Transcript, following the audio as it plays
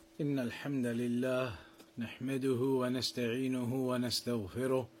إن الحمد لله نحمده ونستعينه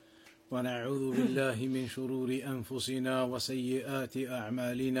ونستغفره ونعوذ بالله من شرور أنفسنا وسيئات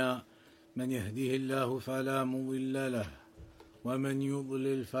أعمالنا من يهده الله فلا مضل له ومن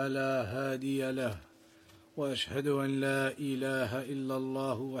يضلل فلا هادي له وأشهد أن لا إله إلا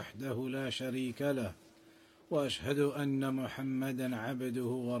الله وحده لا شريك له وأشهد أن محمدا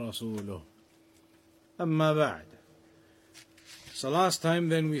عبده ورسوله أما بعد. So last time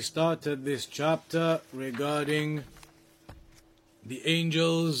then we started this chapter regarding the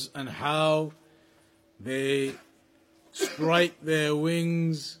angels and how they spread their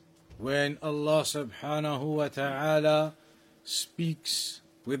wings when Allah subhanahu wa ta'ala speaks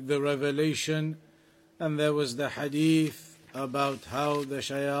with the revelation, and there was the hadith about how the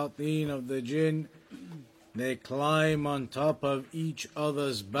shayateen of the jinn, they climb on top of each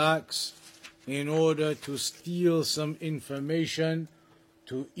other's backs in order to steal some information,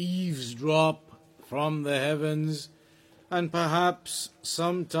 to eavesdrop from the heavens, and perhaps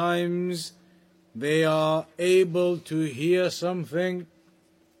sometimes they are able to hear something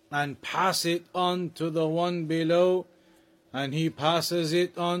and pass it on to the one below, and he passes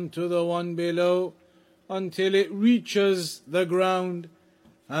it on to the one below until it reaches the ground,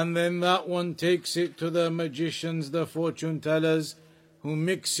 and then that one takes it to the magicians, the fortune tellers, who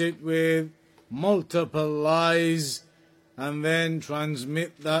mix it with multiple lies and then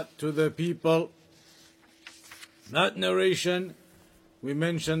transmit that to the people. That narration we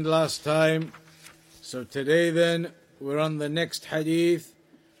mentioned last time. So today then we're on the next hadith.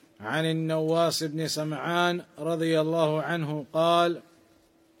 عن النواس بن سمعان رضي الله عنه قال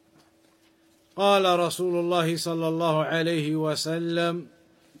قال رسول الله صلى الله عليه وسلم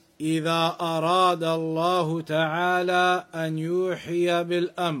إذا أراد الله تعالى أن يوحي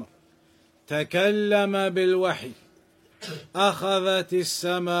بالأمر تكلم بالوحي أخذت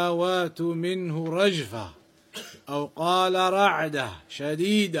السماوات منه رجفة أو قال رعدة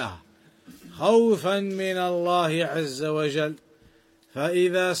شديدة خوفا من الله عز وجل،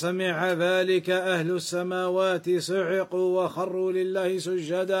 فإذا سمع ذلك أهل السماوات صعقوا وخروا لله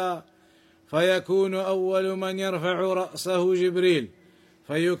سجدا، فيكون أول من يرفع رأسه جبريل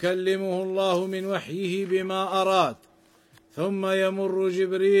فيكلمه الله من وحيه بما أراد، ثم يمر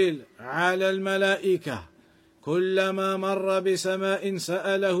جبريل على الملائكة كلما مر بسماء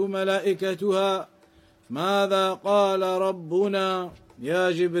سأله ملائكتها ماذا قال ربنا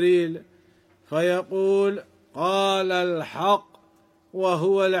يا جبريل، فيقول قال الحق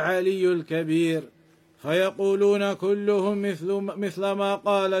وهو العلي الكبير، فيقولون كلهم مثل ما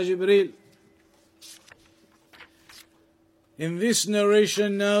قال جبريل. In this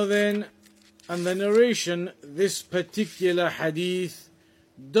narration now then, and the narration, this particular hadith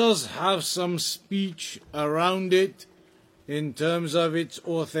does have some speech around it in terms of its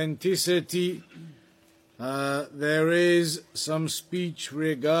authenticity. There is some speech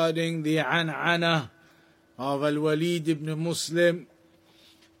regarding the an'ana of Al-Walid ibn Muslim,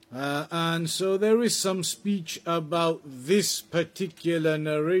 and so there is some speech about this particular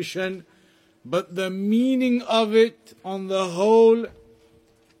narration, but the meaning of it on the whole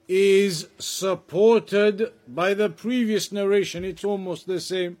is supported by the previous narration. It's almost the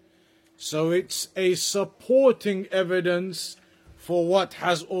same. So it's a supporting evidence for what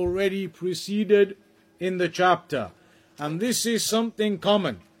has already preceded in the chapter. And this is something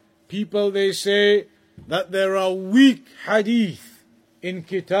common. People, they say that there are weak hadith in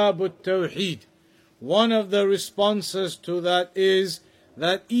Kitab al-Tawheed. One of the responses to that is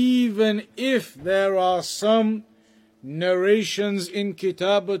that even if there are some narrations in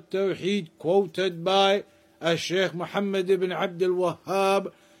Kitab al-Tawheed quoted by Shaykh Muhammad ibn Abdul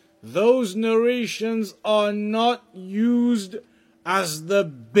Wahhab, those narrations are not used as the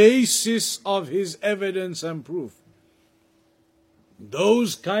basis of his evidence and proof.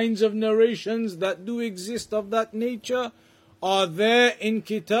 Those kinds of narrations that do exist of that nature are there in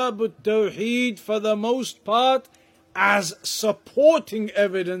Kitab al-Tawheed for the most part as supporting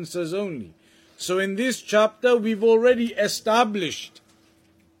evidences only. So in this chapter we've already established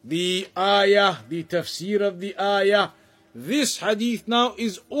the ayah, the tafsir of the ayah. This hadith now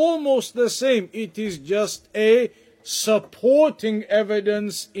is almost the same. It is just a supporting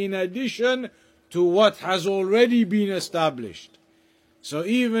evidence in addition to what has already been established. So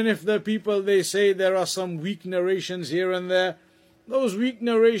even if the people, they say there are some weak narrations here and there, those weak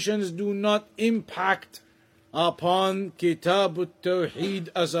narrations do not impact upon Kitab al-Tawheed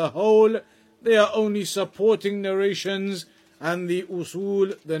as a whole. They are only supporting narrations, and the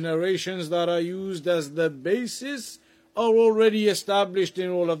usul, the narrations that are used as the basis, are already established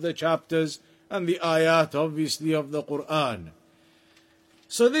in all of the chapters and the ayat obviously of the Quran.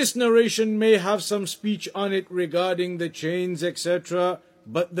 So this narration may have some speech on it regarding the chains, etc.,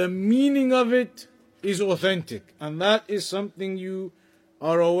 but the meaning of it is authentic. And that is something you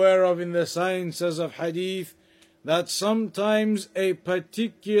are aware of in the sciences of hadith, that sometimes a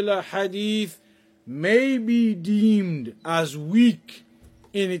particular hadith may be deemed as weak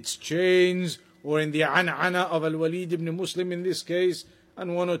in its chains, or in the an'ana of Al-Walid ibn Muslim in this case,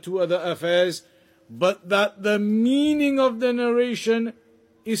 and one or two other affairs, but that the meaning of the narration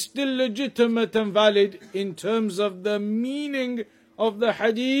is still legitimate and valid in terms of the meaning of the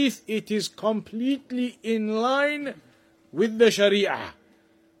hadith. It is completely in line with the Sharia.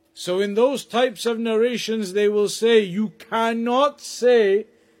 So in those types of narrations, they will say, you cannot say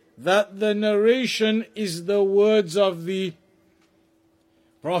that the narration is the words of the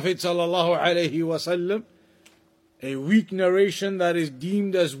Prophet sallallahu alaihi wasallam, a weak narration that is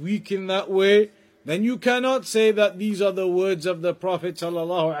deemed as weak in that way, then you cannot say that these are the words of the Prophet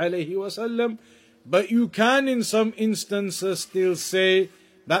sallallahu alaihi wasallam, but you can in some instances still say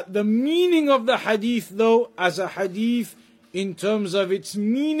that the meaning of the hadith, though, as a hadith, in terms of its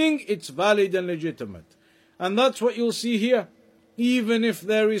meaning, it's valid and legitimate. And that's what you'll see here. Even if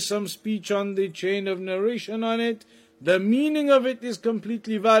there is some speech on the chain of narration on it, the meaning of it is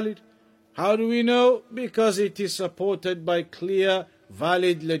completely valid. How do we know? Because it is supported by clear,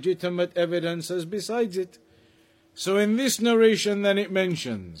 valid, legitimate evidences besides it. So in this narration then it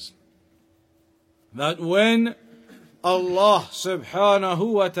mentions that when Allah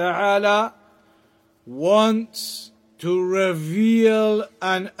subhanahu wa ta'ala wants to reveal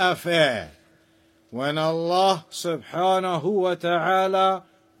an affair, when Allah subhanahu wa ta'ala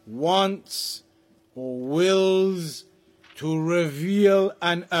wants or wills to reveal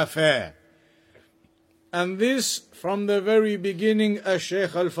an affair. And this, from the very beginning, as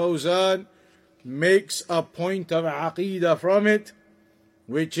Shaykh Al-Fawzan makes a point of aqeedah from it,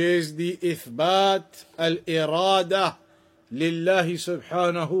 which is the ithbat al-irada lillahi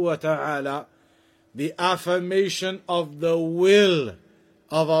subhanahu wa ta'ala, the affirmation of the will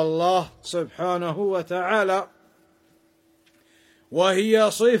of Allah subhanahu wa ta'ala. وهي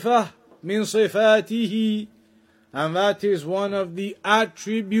صفة من صفاته, and that is one of the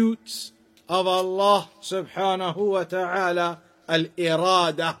attributes of Allah subhanahu wa ta'ala,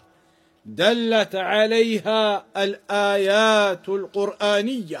 al-irada. دلت عليها الآيات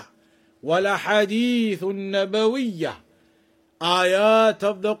القرآنية والأحاديث النبوية. Ayat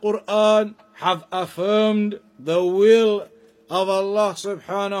of the Quran have affirmed the will of Allah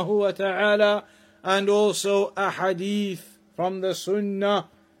subhanahu wa ta'ala, and also a hadith from the Sunnah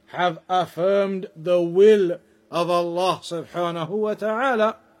have affirmed the will of Allah subhanahu wa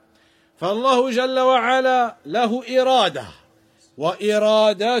ta'ala. فالله جل وعلا له إرادة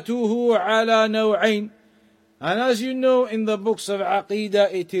وإرادته على نوعين. And as you know, in the books of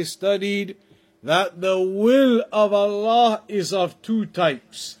Aqeedah it is studied that the will of Allah is of two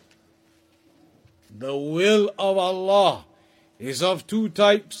types. The will of Allah is of two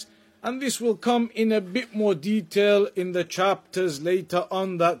types, and this will come in a bit more detail in the chapters later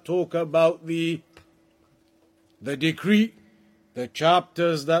on that talk about the decree, the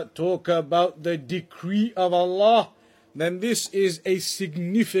chapters that talk about the decree of Allah. Then this is a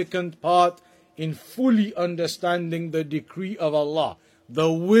significant part in fully understanding the decree of Allah,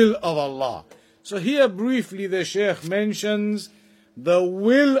 the will of Allah. So here briefly the Shaykh mentions the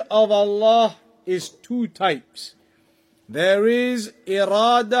will of Allah is two types. There is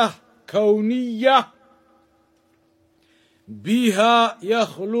irada kawniyya, biha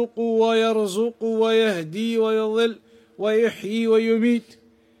yakhluqu wa yarzuqu wa yahdi wa yudhil wa yuhyi wa yumit.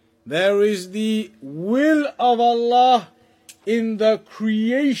 There is the will of Allah in the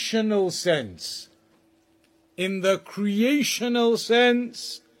creational sense. In the creational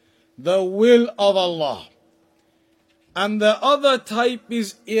sense, the will of Allah. And the other type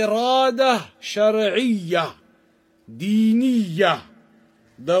is irada shar'iyya, diniyya,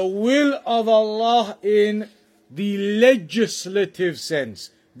 the will of Allah in the legislative sense,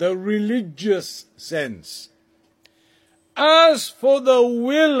 the religious sense. As for the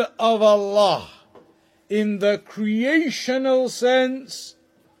will of Allah in the creational sense,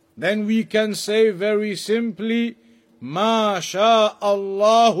 then we can say very simply, ما شاء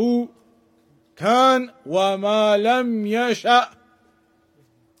الله كان وما لم يشأ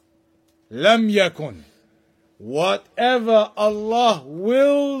لم يكن. Whatever Allah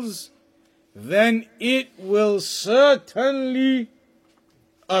wills, then it will certainly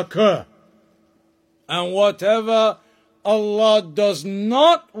occur. And whatever Allah does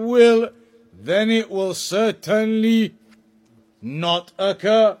not will, then it will certainly not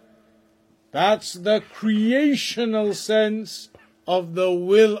occur. That's the creational sense of the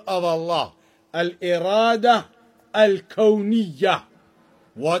will of Allah. Al-irada al-kawniyah.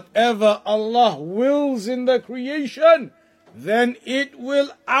 Whatever Allah wills in the creation, then it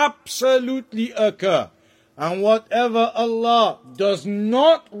will absolutely occur. And whatever Allah does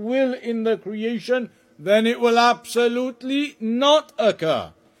not will in the creation, then it will absolutely not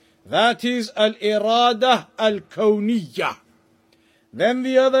occur. That is al-irada al-kawniyah. Then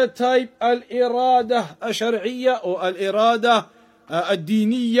the other type, al-irada al-shar'iyyah or al-irada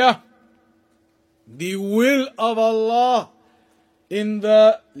al-diniyah, the will of Allah in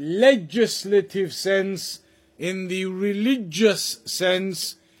the legislative sense, in the religious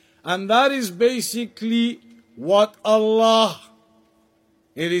sense, and that is basically what Allah,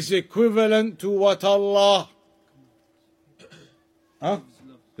 it is equivalent to what Allah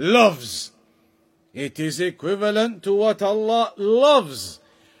loves. It is equivalent to what Allah loves.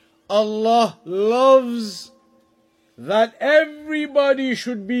 Allah loves that everybody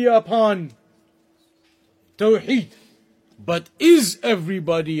should be upon Tawheed. But is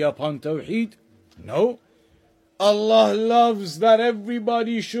everybody upon Tawheed? No. Allah loves that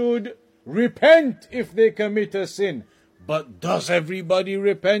everybody should repent if they commit a sin. But does everybody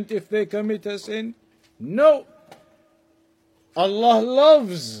repent if they commit a sin? No. Allah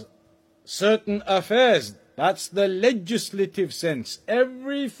loves certain affairs. That's the legislative sense.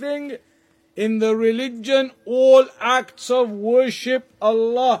 Everything in the religion, all acts of worship,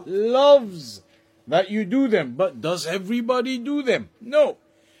 Allah loves that you do them. But does everybody do them? No.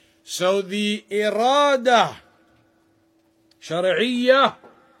 So the irada shar'iyyah,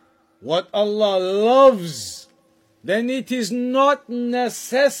 what Allah loves, then it is not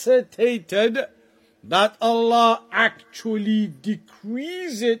necessitated that Allah actually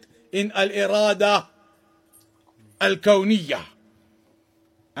decrees it in al-irada al-kawniyah.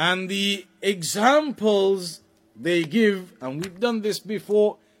 And the examples they give, and we've done this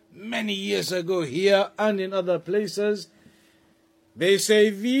before many years ago here and in other places, they say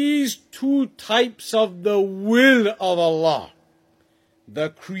these two types of the will of Allah, the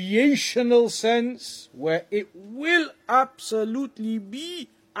creational sense where it will absolutely be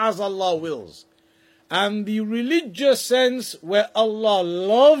as Allah wills, and the religious sense where Allah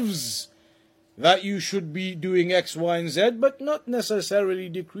loves that you should be doing X, Y, and Z, but not necessarily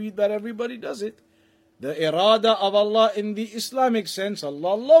decreed that everybody does it. The irada of Allah in the Islamic sense,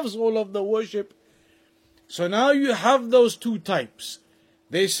 Allah loves all of the worship. So now you have those two types.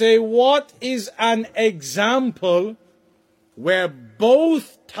 They say, what is an example where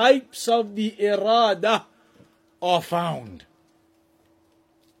both types of the irada are found?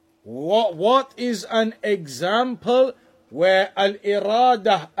 What is an example where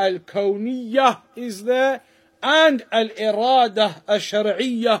al-irada al-kawniyah is there and al-irada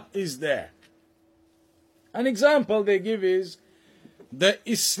al-shar'iyyah is there? An example they give is the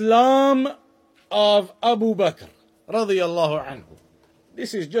Islam of Abu Bakr radiyallahu anhu.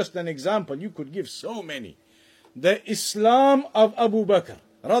 This is just an example. You could give so many. The Islam of Abu Bakr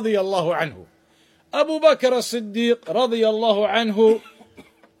radiyallahu anhu. Abu Bakr as-Siddiq radiyallahu anhu,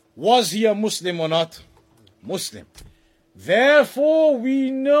 was he a Muslim or not? Muslim. Therefore we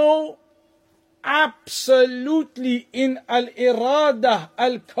know absolutely in al-irada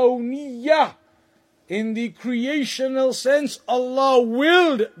al-kawniyah, in the creational sense, Allah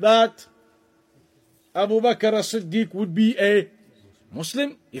willed that Abu Bakr as-Siddiq would be a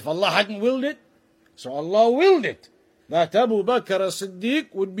Muslim. If Allah hadn't willed it, so Allah willed it, that Abu Bakr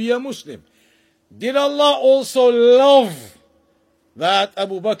as-Siddiq would be a Muslim. Did Allah also love that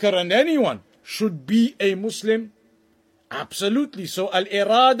Abu Bakr and anyone should be a Muslim? Absolutely. So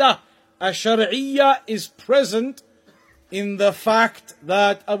al-irada al-shar'iyyah is present in the fact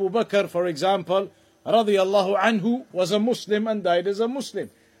that Abu Bakr, for example, radiyallahu anhu, was a Muslim and died as a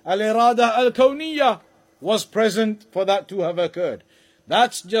Muslim. Al-irada al-kawniyah was present for that to have occurred.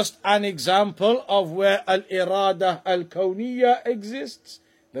 That's just an example of where al-irada al-kawniyah exists,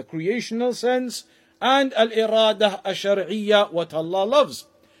 the creational sense, and al-irada al-shar'iyyah, what Allah loves.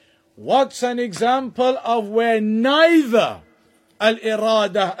 What's an example of where neither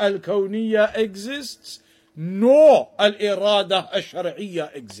al-irada al-kawniyah exists nor al-irada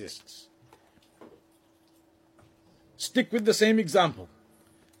al-shar'iyyah exists? Stick with the same example.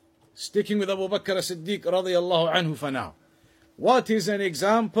 Sticking with Abu Bakr as-Siddiq radiyallahu anhu for now. What is an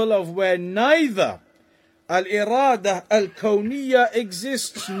example of where neither al-irada al-kawniyah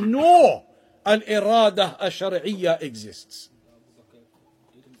exists nor al-irada al-shar'iyyah exists?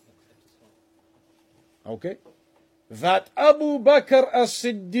 Okay? That Abu Bakr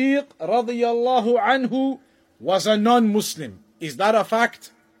as-Siddiq radiyallahu anhu was a non-Muslim. Is that a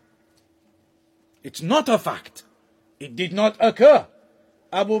fact? It's not a fact. It did not occur.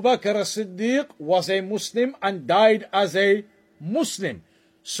 Abu Bakr as-Siddiq was a Muslim and died as a Muslim.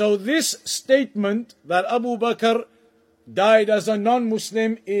 So this statement that Abu Bakr died as a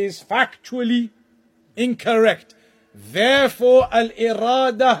non-Muslim is factually incorrect. Therefore,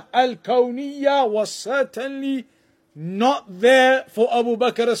 al-irada al-kawniyya was certainly not there for Abu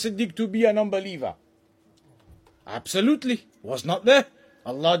Bakr as-Siddiq to be a non-believer. Absolutely, was not there.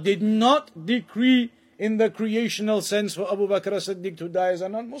 Allah did not decree in the creational sense for Abu Bakr as-Siddiq to die as a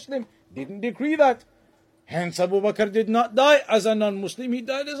non-Muslim. Didn't decree that. Hence Abu Bakr did not die as a non-Muslim, he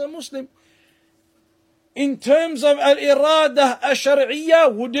died as a Muslim. In terms of al-irada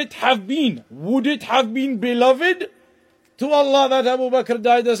ash-shar'iyya, would it have been beloved to Allah that Abu Bakr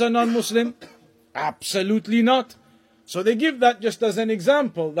died as a non-Muslim? Absolutely not. So they give that just as an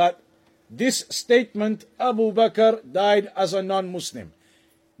example, that this statement, Abu Bakr died as a non-Muslim.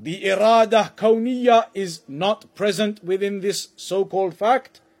 The irada kawniyya is not present within this so-called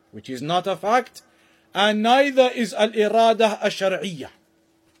fact, which is not a fact, and neither is al-irada ash-shar'iyya.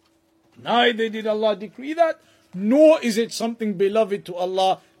 Neither did Allah decree that, nor is it something beloved to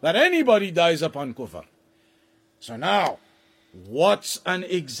Allah that anybody dies upon kufr. So now, what's an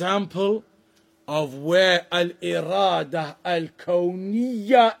example of where al-irada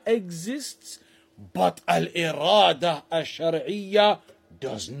al-kawniyya exists, but al-irada al-shar'iyya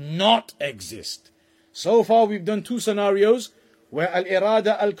does not exist? So far we've done two scenarios where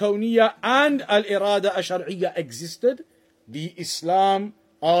al-irada al-kawniyya and al-irada al-shar'iyya existed. The Islam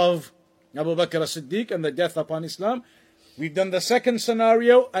of Abu Bakr as-Siddiq and the death upon Islam. We've done the second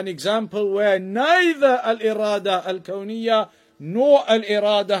scenario, an example where neither al-irada al-kawniyya nor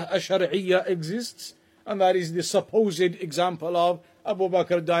al-irada al-shar'iyya exists, and that is the supposed example of Abu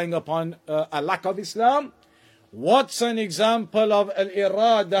Bakr dying upon a lack of Islam. What's an example of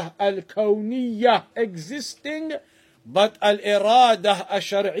al-irada al-kawniyya existing, but al-irada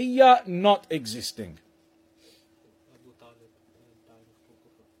al-shar'iyya not existing?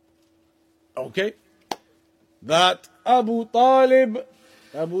 Okay, that Abu Talib,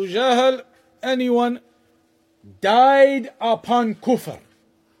 Abu Jahl, anyone died upon kufr.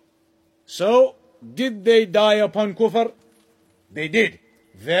 So, did they die upon kufr? They did.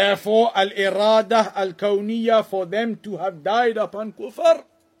 Therefore, al-irada al-kawniyya for them to have died upon kufr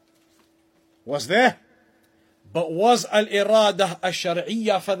was there. But was al-irada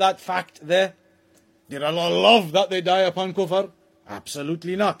al-shar'iyya for that fact there? Did Allah love that they die upon kufr?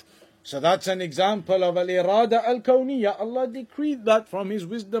 Absolutely not. So that's an example of al-irada al-kawniyya. Allah decreed that from His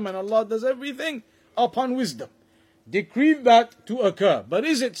wisdom, and Allah does everything upon wisdom. Decreed that to occur. But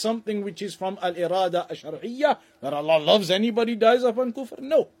is it something which is from al-irada al-shar'iyya, that Allah loves anybody dies upon kufr?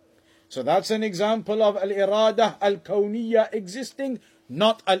 No. So that's an example of al-irada al-kawniyya existing,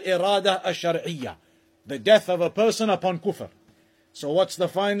 not al-irada al-shar'iyya, the death of a person upon kufr. So what's the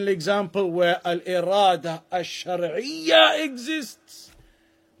final example where al-irada al-shar'iyya exists,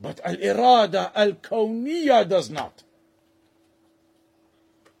 but al-irada al-kawniyya does not?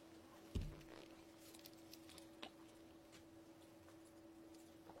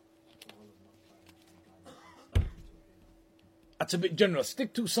 That's a bit general.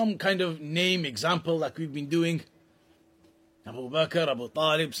 Stick to some kind of name, example like we've been doing. Abu Bakr, Abu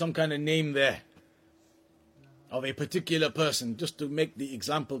Talib, some kind of name there of a particular person, just to make the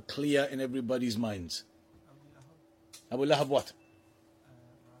example clear in everybody's minds. Abu Lahab what?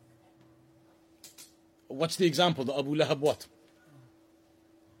 What's the example? The Abu Lahab what?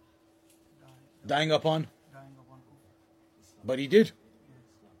 Dying upon? But he did.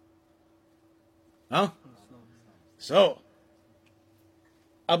 Huh? So,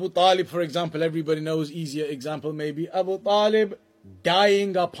 Abu Talib, for example, everybody knows, easier example maybe, Abu Talib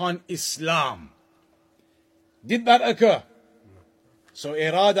dying upon Islam. Did that occur? So,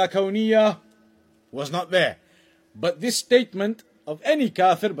 irada kawniyya was not there. But this statement of any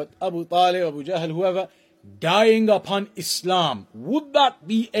kafir, but Abu Talib, Abu Jahl, whoever, dying upon Islam, would that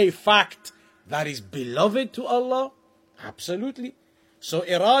be a fact that is beloved to Allah? Absolutely. So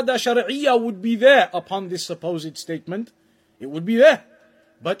irada shar'iyya would be there upon this supposed statement. It would be there.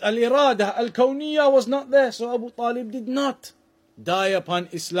 But al-irada al-kawniyya was not there. So Abu Talib did not die upon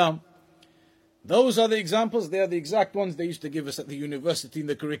Islam. Those are the examples. They are the exact ones they used to give us at the university in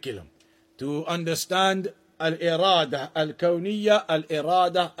the curriculum, to understand al-irada al-kawniyya,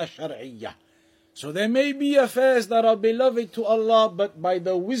 al-irada al-shar'iyya. So there may be affairs that are beloved to Allah, but by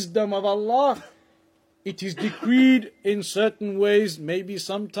the wisdom of Allah, it is decreed in certain ways. Maybe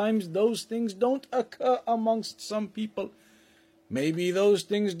sometimes those things don't occur amongst some people. Maybe those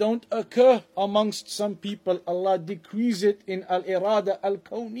things don't occur amongst some people. Allah decrees it in al-irada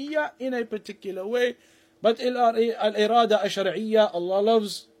al-kawniyya in a particular way. But al-irada ash-shar'iyya, Allah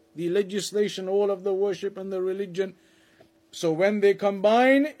loves the legislation, all of the worship and the religion. So when they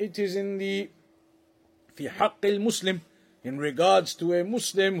combine, it is in the fi haqq al-Muslim, in regards to a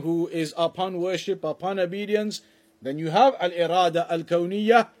Muslim who is upon worship, upon obedience, then you have al-irada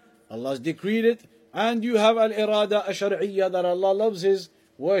al-kawniyya, Allah's decreed it, and you have al-irada ash-shar'iyya, that Allah loves His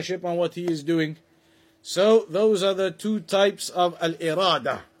worship and what He is doing. So those are the two types of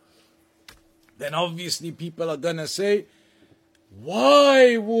al-irada. Then obviously people are gonna say,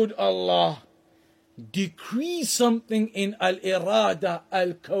 why would Allah decree something in al-irada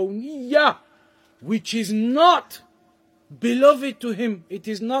al-kawniyya which is not beloved to Him? It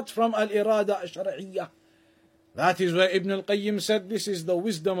is not from al-irada ash-shar'iyya. That is where Ibn al-Qayyim said this is the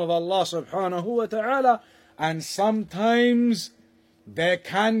wisdom of Allah subhanahu wa ta'ala. And sometimes there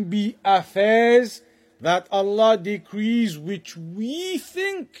can be affairs that Allah decrees which we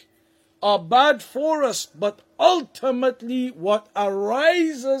think are bad for us, but ultimately what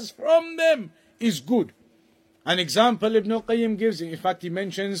arises from them is good. An example Ibn al-Qayyim gives, in fact he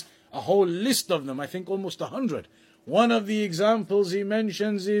mentions a whole list of them, I think almost 100. One of the examples he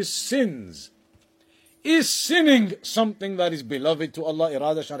mentions is sins. Is sinning something that is beloved to Allah,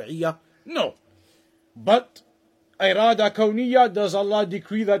 irada shar'iyya? No. But irada kawniyya, does Allah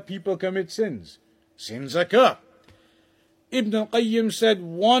decree that people commit sins? Sins occur. Ibn al-Qayyim said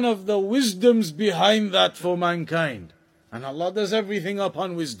one of the wisdoms behind that for mankind, and Allah does everything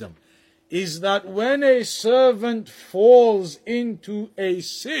upon wisdom, is that when a servant falls into a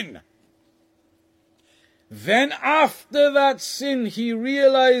sin, then after that sin he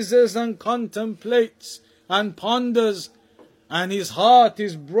realizes and contemplates and ponders, and his heart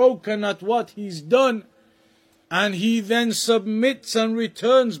is broken at what he's done, and he then submits and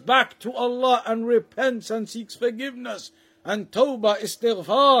returns back to Allah and repents and seeks forgiveness and tawbah,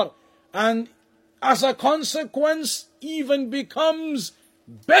 istighfar, and as a consequence even becomes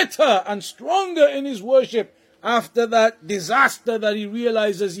better and stronger in his worship after that disaster that he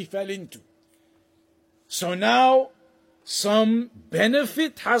realizes he fell into. So now some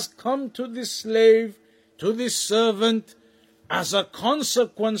benefit has come to this slave, to this servant, as a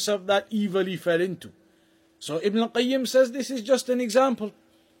consequence of that evil he fell into. So Ibn al-Qayyim says this is just an example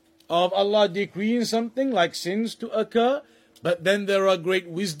of Allah decreeing something like sins to occur, but then there are great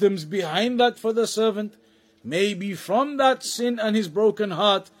wisdoms behind that for the servant. Maybe from that sin and his broken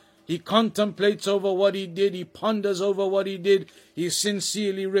heart, he contemplates over what he did, he ponders over what he did, he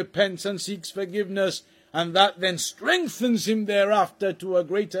sincerely repents and seeks forgiveness, and that then strengthens him thereafter to a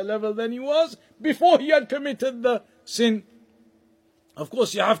greater level than he was before he had committed the sin. Of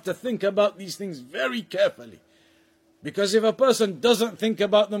course, you have to think about these things very carefully, because if a person doesn't think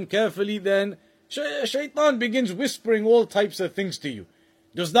about them carefully, then shaitan begins whispering all types of things to you.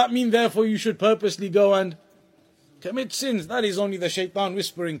 Does that mean therefore you should purposely go and commit sins? That is only the shaitan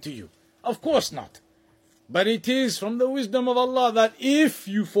whispering to you. Of course not. But it is from the wisdom of Allah that if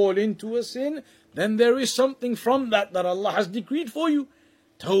you fall into a sin, then there is something from that Allah has decreed for you.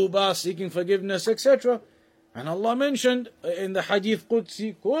 Tawbah, seeking forgiveness, etc. And Allah mentioned in the Hadith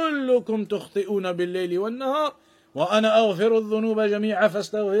Qudsi, كُلُّكُمْ تُخْطِئُونَ بِاللَّيْلِ وَالنَّهَارِ وَأَنَا أَغْفِرُ الذُّنُوبَ جَمِيعًا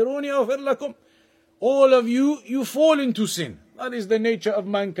فَاسْتَغْفِرُونِي أَغْفِرْ لَكُمْ. All of you fall into sin. That is the nature of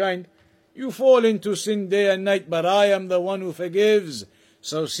mankind. You fall into sin day and night, but I am the one who forgives.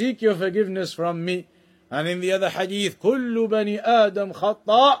 So seek your forgiveness from me. And in the other hadith, كُلُّ بَنِي آدَمْ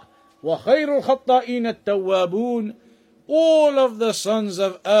خَطَّاء وَخَيْرُ الْخَطَّائِينَ التَّوَّابُونَ. All of the sons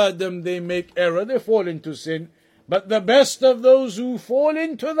of Adam, they make error, they fall into sin. But the best of those who fall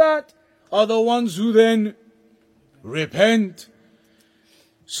into that are the ones who then repent.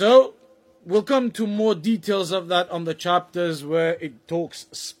 So, we'll come to more details of that on the chapters where it talks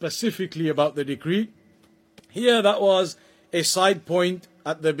specifically about the decree. Here that was a side point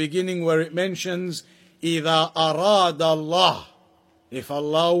at the beginning where it mentions إِذَا أَرَادَ اللَّهِ, if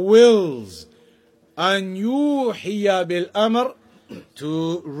Allah wills, أَن يُوحِيَ بِالْأَمْرِ,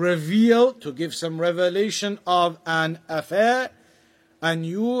 to reveal, to give some revelation of an affair. أن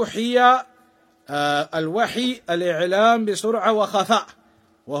يوحي الوحي الإعلام بسرعة وخفاء،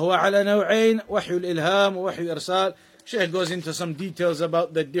 وهو على نوعين، وحي الإلهام ووحي الإرسال. Shaykh goes into some details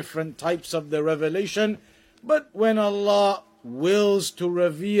about the different types of the revelation. But when Allah wills to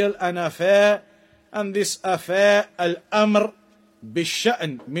reveal an affair, and this affair الأمر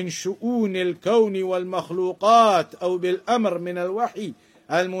بالشأن من شؤون الكون والمخلوقات أو بالأمر من الوحي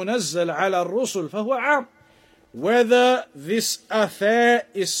المنزل على الرسل فهو عام. Whether this affair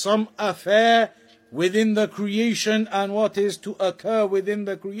is some affair within the creation and what is to occur within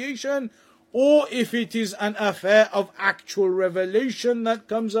the creation, or if it is an affair of actual revelation that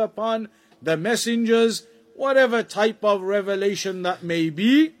comes upon the messengers, whatever type of revelation that may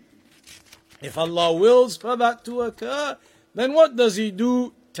be, if Allah wills for that to occur, then what does He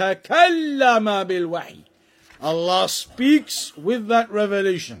do? تَكَلَّمَ بِالْوَحْيِ. Allah speaks with that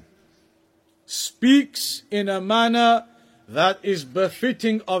revelation, speaks in a manner that is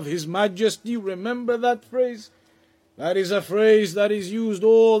befitting of His Majesty. Remember that phrase? That is a phrase that is used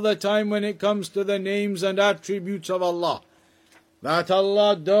all the time when it comes to the names and attributes of Allah. That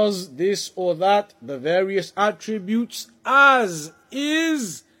Allah does this or that, the various attributes, as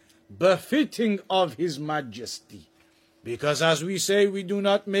is befitting of His Majesty. Because as we say, we do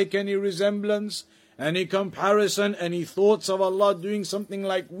not make any resemblance, any comparison, any thoughts of Allah doing something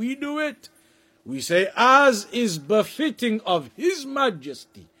like we do it. We say, as is befitting of His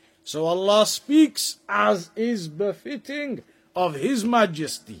Majesty. So Allah speaks as is befitting of His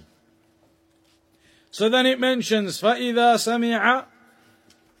Majesty. So then it mentions, فَإِذَا سَمِعَ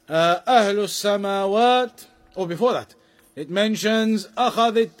أَهْلُ السَّمَاوَاتِ. Or before that, it mentions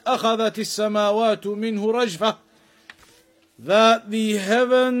أَخَذَتِ السَّمَاوَاتُ مِنْهُ رَجْفَةً. That the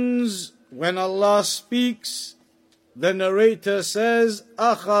heavens, when Allah speaks, the narrator says,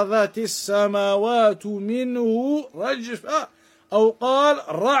 أَخَذَتِ السَّمَاوَاتُ مِنْهُ رَجْفَةً. أو قال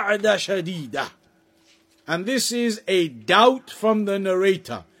رعد شديدة. And this is a doubt from the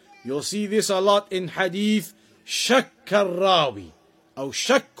narrator. You'll see this a lot in hadith. شك الراوي أو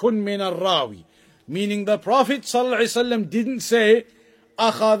شك من الراوي, meaning the Prophet ﷺ didn't say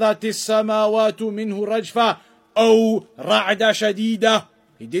أخذت السماوات منه رجفة أو رعد شديدة.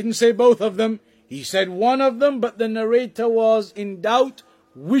 He didn't say both of them. He said one of them, but the narrator was in doubt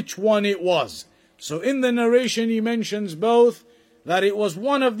which one it was. So in the narration he mentions both, that it was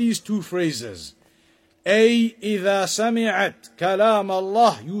one of these two phrases. أي إذا سمعت كلام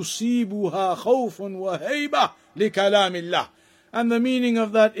الله يصيبها خوف وهيبة لكلام الله. And the meaning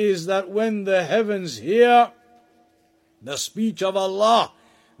of that is that when the heavens hear the speech of Allah,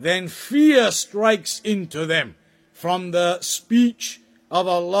 then fear strikes into them from the speech of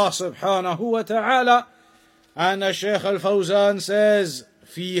Allah subhanahu wa ta'ala. And Shaykh al-Fawzan says,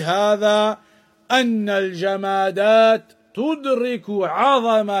 في هذا أن الجمادات تدرك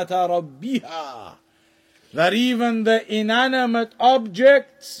عظمة ربها. That even the inanimate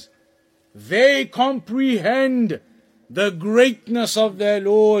objects, they comprehend the greatness of their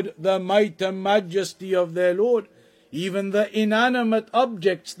Lord, the might and majesty of their Lord. Even the inanimate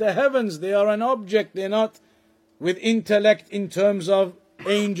objects, the heavens, they are an object. They're not with intellect in terms of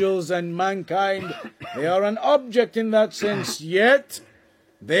angels and mankind. They are an object in that sense, yet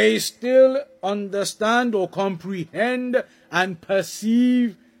they still understand or comprehend and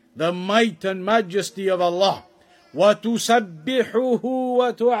perceive the might and majesty of Allah. وَتُسَبِّحُهُ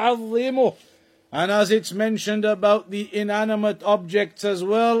وَتُعَظِّمُهُ. And as it's mentioned about the inanimate objects as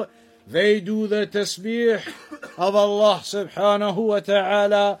well, they do the tasbih of Allah subhanahu wa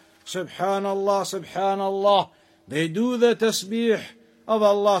ta'ala. Subhanallah, subhanallah. They do the tasbih of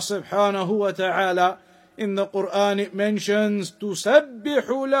Allah subhanahu wa ta'ala. In the Quran it mentions تُسَبِّحُ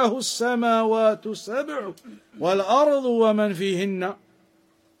لَهُ السَّمَاوَاتُ السَّبْعُ وَالْأَرْضُ وَمَنْ فِيهِنَّ.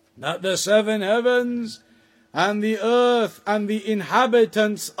 That the seven heavens and the earth and the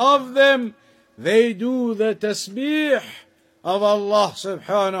inhabitants of them, they do the tasbih of Allah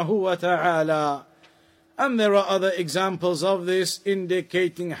subhanahu wa ta'ala. And there are other examples of this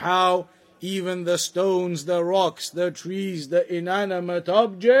indicating how even the stones, the rocks, the trees, the inanimate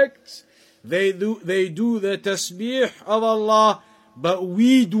objects, they do the tasbih of Allah, but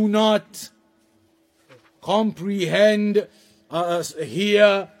we do not comprehend,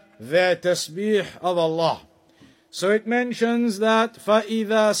 hear the tasbih of Allah. So it mentions that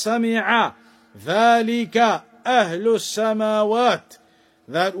فَإِذَا سَمِعَ ذَلِكَ أَهْلُ السَّمَاوَاتِ.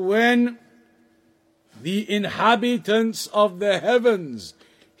 That when the inhabitants of the heavens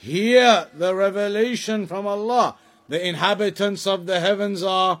hear the revelation from Allah, the inhabitants of the heavens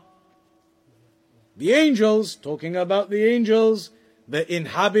are the angels, talking about the angels, the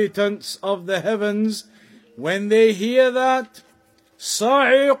inhabitants of the heavens. When they hear that,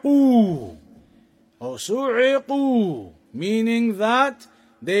 صَعِقُوا or سُعِقُوا, meaning that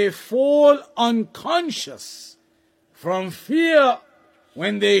they fall unconscious from fear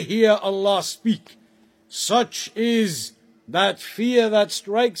when they hear Allah speak. Such is that fear that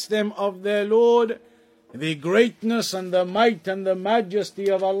strikes them of their Lord, the greatness and the might and the majesty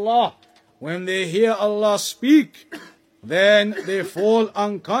of Allah. When they hear Allah speak, then they fall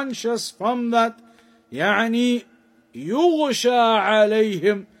unconscious from that. يعني يغشى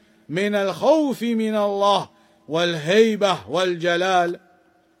عليهم من الخوف من الله والهيبة والجلال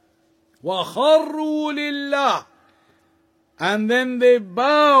وخروا لله. and then they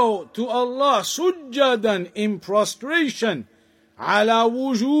bow to Allah sujjadan, in prostration, على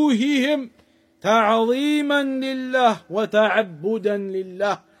وجوههم تعظيما لله وتعبدا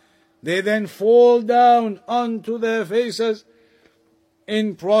لله. They then fall down onto their faces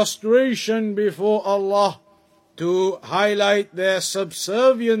in prostration before Allah to highlight their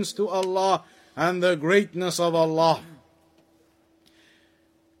subservience to Allah and the greatness of Allah.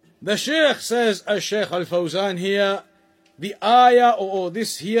 The Shaykh says, Shaykh Al-Fawzan here, the ayah or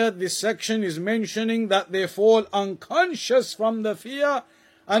this section is mentioning that they fall unconscious from the fear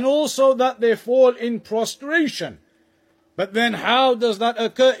and also that they fall in prostration. But then how does that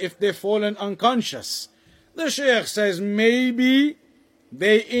occur if they've fallen unconscious? The Shaykh says maybe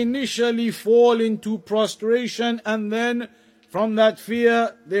they initially fall into prostration and then from that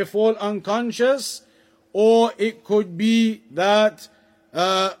fear they fall unconscious, or it could be that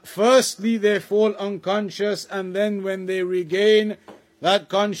firstly they fall unconscious and then when they regain that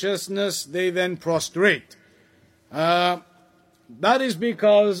consciousness they then prostrate. That is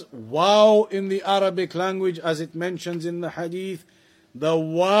because wow in the Arabic language, as it mentions in the hadith, the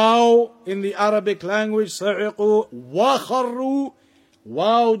wow in the Arabic language, sa'iqu wa kharru,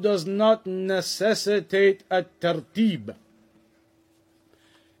 wow does not necessitate a tartib.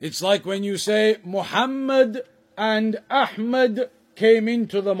 It's like when you say Muhammad and Ahmad came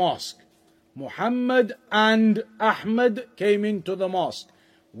into the mosque. Muhammad and Ahmad came into the mosque.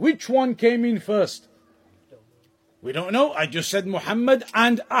 Which one came in first? We don't know. I just said Muhammad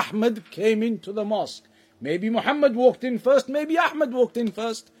and Ahmad came into the mosque. Maybe Muhammad walked in first, maybe Ahmad walked in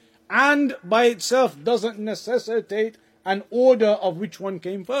first. And by itself doesn't necessitate an order of which one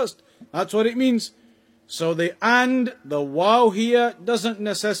came first. That's what it means. So the wow here doesn't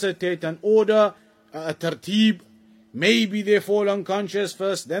necessitate an order, a tartib. Maybe they fall unconscious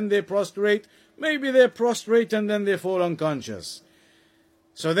first, then they prostrate. Maybe they prostrate and then they fall unconscious.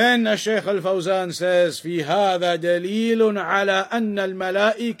 So then Shaykh Al-Fawzan says, في هذا دليل على أن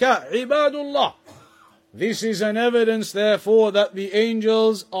الملائكة عباد الله. This is an evidence therefore that the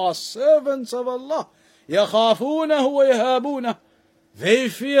angels are servants of Allah. يخافونه ويهابونه. They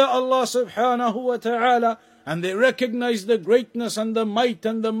fear Allah subhanahu wa ta'ala and they recognize the greatness and the might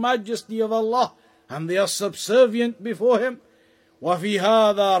and the majesty of Allah and they are subservient before Him. وفي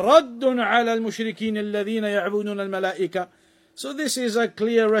هذا رد على المشركين الذين يعبدون الملائكة. So this is a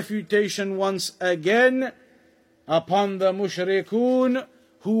clear refutation once again upon the mushrikun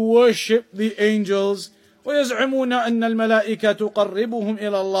who worship the angels. ويزعمون أن الملائكة تقربهم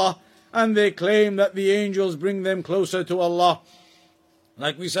إلى الله, and they claim that the angels bring them closer to Allah.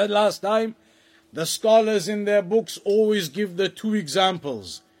 Like we said last time, the scholars in their books always give the two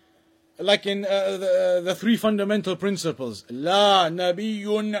examples. Like in the three fundamental principles. لا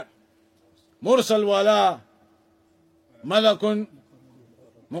نبي مرسل ولا ملك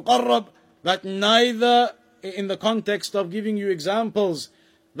مقرب. That neither, in the context of giving you examples,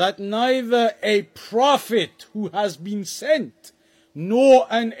 that neither a prophet who has been sent, nor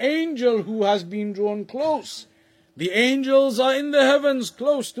an angel who has been drawn close. The angels are in the heavens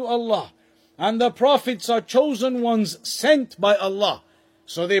close to Allah, and the prophets are chosen ones sent by Allah.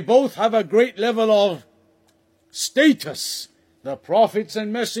 So they both have a great level of status, the prophets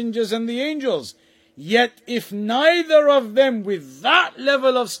and messengers and the angels. Yet if neither of them with that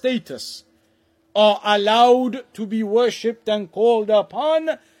level of status are allowed to be worshipped and called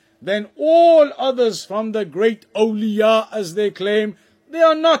upon, then all others from the great awliya, as they claim, they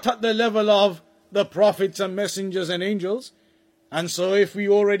are not at the level of the prophets and messengers and angels. And so if we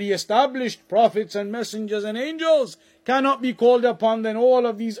already established prophets and messengers and angels cannot be called upon, then all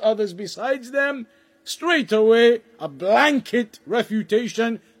of these others besides them, straight away a blanket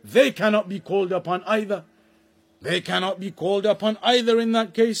refutation, they cannot be called upon either. They cannot be called upon either in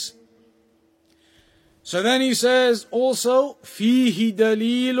that case. So then he says also, فيه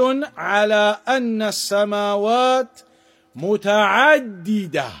دليل على أن السماوات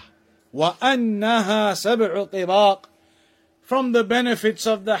متعددة وأنها سبع طباق. From the benefits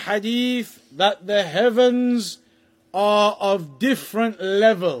of the hadith, that the heavens are of different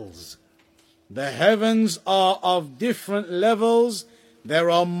levels. The heavens are of different levels. There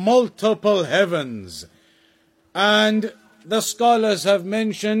are multiple heavens. And the scholars have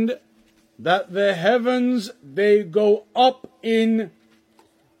mentioned that the heavens, they go up in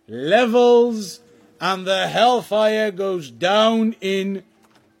levels and the hellfire goes down in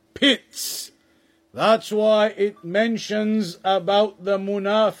pits. That's why it mentions about the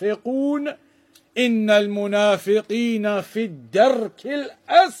munafiqun, إن المنافقين في الدرك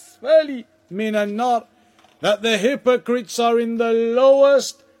الأسفل من النار, that the hypocrites are in the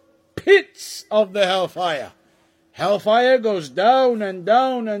lowest pits of the hellfire. Hellfire goes down and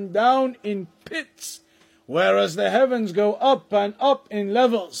down and down in pits, whereas the heavens go up and up in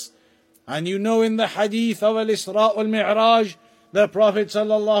levels. And you know in the hadith of Al-Isra wal-Mi'raj, the Prophet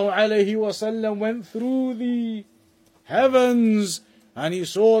ﷺ went through the heavens and he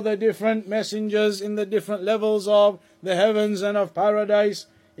saw the different messengers in the different levels of the heavens and of paradise.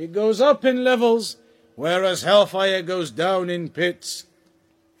 It goes up in levels, whereas hellfire goes down in pits.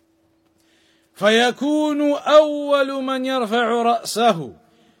 فَيَكُونُ أَوَّلُ مَنْ يَرْفَعُ رَأْسَهُ.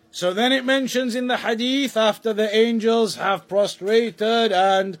 So then it mentions in the hadith, after the angels have prostrated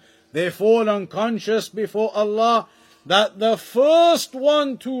and they fall unconscious before Allah, that the first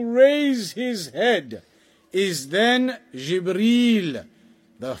one to raise his head is then Jibreel.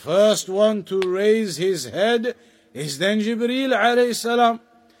 The first one to raise his head is then Jibreel alayhi salam.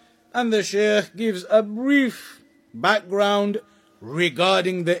 And the Shaykh gives a brief background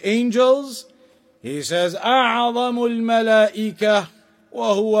regarding the angels. He says, أعظم الملائكة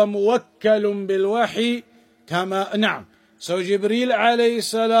وهو موكل بالوحي كما نعم. So Jibreel alayhi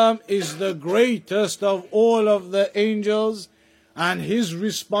salam is the greatest of all of the angels, and his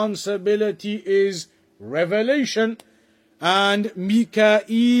responsibility is revelation. And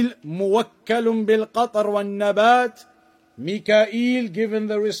Mikael موكل بالقطر والنبات. Mikael given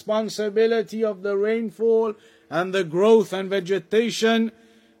the responsibility of the rainfall and the growth and vegetation.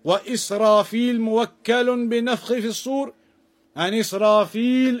 وإسرافيل موكل بنفخ في الصور. And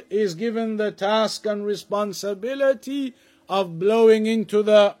Israfil is given the task and responsibility of blowing into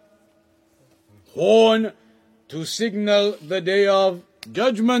the horn to signal the day of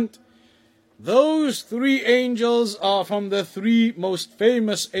judgment. Those three angels are from the three most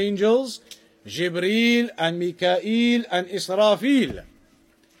famous angels, Jibreel and Mikael and Israfil.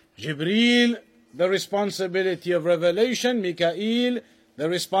 Jibreel, the responsibility of revelation, Mikael, the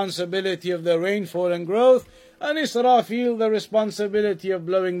responsibility of the rainfall and growth, and Israfil, the responsibility of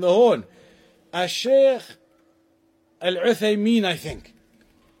blowing the horn. Shaykh Al-Uthaymeen, I think,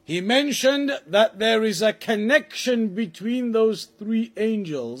 he mentioned that there is a connection between those three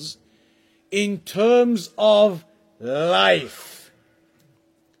angels in terms of life.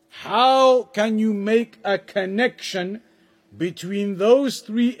 How can you make a connection between those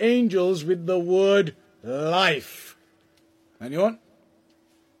three angels with the word life? Anyone?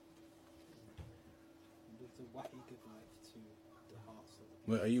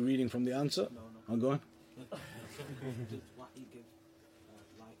 Wait, are you reading from the answer? No. I'm going. Does Wahi give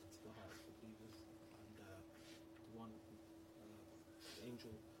life to the hearts of believers? And the one the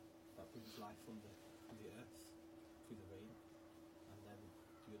angel that brings life from the earth through the rain, and then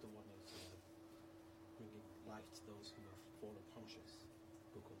the other one is bringing life to those who have fallen conscious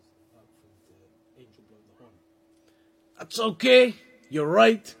because through the angel blowing the horn. That's okay. You're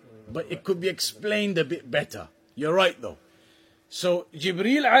right, but it could be explained a bit better. You're right though. So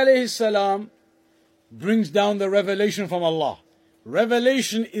Jibreel alayhi salam brings down the revelation from Allah.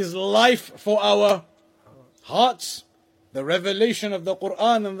 Revelation is life for our hearts. The revelation of the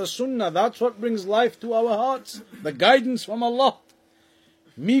Quran and the Sunnah, that's what brings life to our hearts. The guidance from Allah.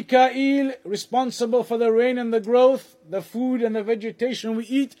 Mikael, responsible for the rain and the growth, the food and the vegetation we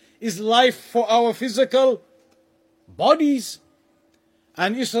eat, is life for our physical bodies.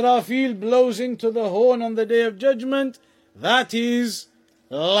 And Israfil blows into the horn on the Day of Judgment. That is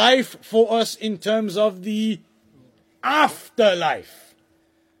life for us in terms of the afterlife.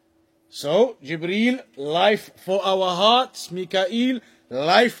 So, Jibreel, life for our hearts. Mikael,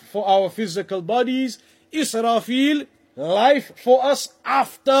 life for our physical bodies. Israfil, life for us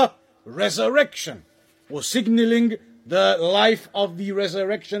after resurrection. Or signaling the life of the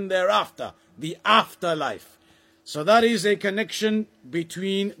resurrection thereafter. The afterlife. So that is a connection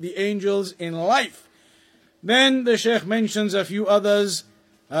between the angels in life. Then the Shaykh mentions a few others.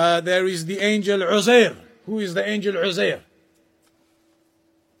 There is the angel Uzair. Who is the angel Uzair?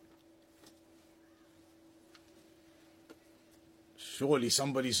 Surely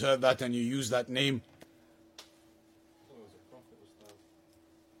somebody's heard that and you use that name.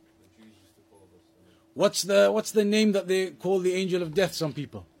 What's the name that they call the angel of death, some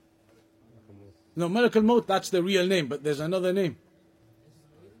people? No, Malak al-Maut, that's the real name, but there's another name.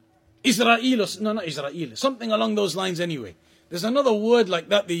 Israel, no, not Israel. Something along those lines anyway. There's another word like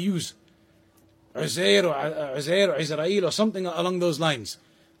that they use. Uzair or Israel or something along those lines.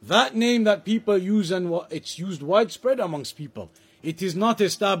 That name that people use and it's used widespread amongst people. It is not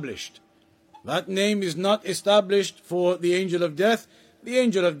established. That name is not established for the angel of death. The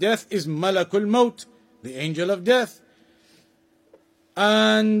angel of death is Malakul Maut, the angel of death.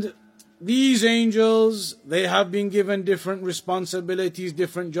 And these angels, they have been given different responsibilities,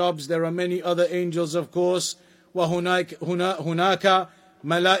 different jobs. There are many other angels, of course. هناك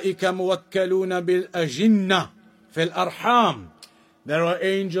ملائكة موكلون بالأجنة في الأرحام. There are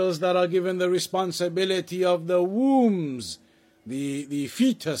angels that are given the responsibility of the wombs, the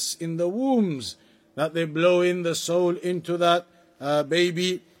fetus in the wombs, that they blow in the soul into that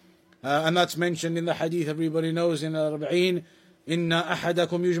baby. And that's mentioned in the hadith everybody knows in Al-Arba'in. إِنَّ أَحَدَكُمْ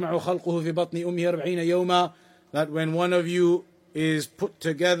يُجْمَعُ خَلْقُهُ فِي بَطْنِ أُمِّهِ 40 يَوْمًا. That when one of you is put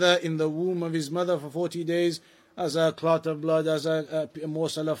together in the womb of his mother for 40 days, as a clot of blood, as a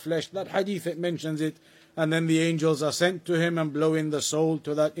morsel of flesh. That hadith, it mentions it. And then the angels are sent to him and blow in the soul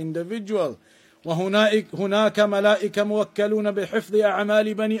to that individual. وَهُنَاكَ مَلَائِكَ مُوَكَّلُونَ بِحِفْظِ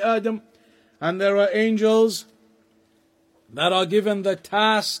أَعْمَالِ بَنِي آدَمَ. And there are angels that are given the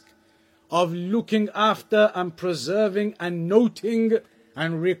task of looking after and preserving and noting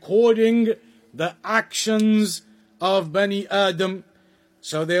and recording the actions of Bani Adam.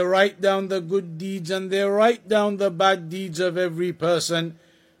 So they write down the good deeds and they write down the bad deeds of every person.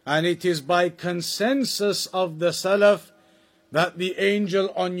 And it is by consensus of the Salaf that the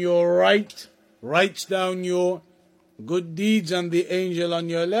angel on your right writes down your good deeds and the angel on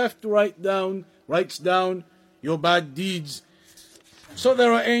your left writes down your bad deeds. So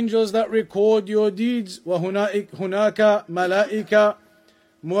there are angels that record your deeds. وَهُنَاكَ مَلَائِكَ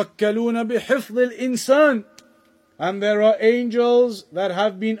مُوَكَّلُونَ بِحِفْظِ الْإِنسَانِ. And there are angels that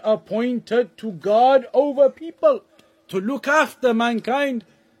have been appointed to guard over people, to look after mankind,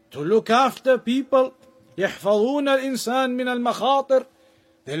 to look after people. يَحْفَظُونَ الْإِنسَانِ مِنَ الْمَخَاطِرِ.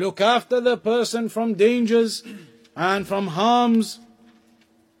 They look after the person from dangers and from harms.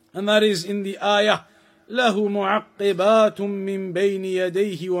 And that is in the ayah, لَهُ مُعَقِّبَاتٌ مِّن بَيْنِ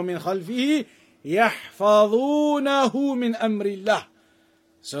يَدَيْهِ وَمِنْ خَلْفِهِ يَحْفَظُونَهُ مِنْ أَمْرِ اللَّهِ.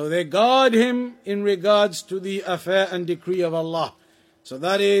 So they guard him in regards to the affair and decree of Allah. So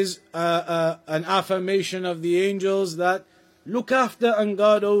that is an affirmation of the angels that look after and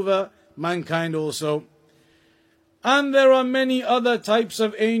guard over mankind also. And there are many other types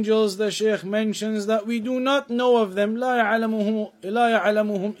of angels the Shaykh mentions that we do not know of them. لا يعلمهم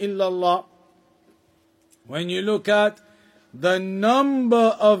إلا الله. When you look at the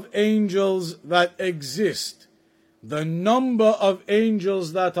number of angels that exist, the number of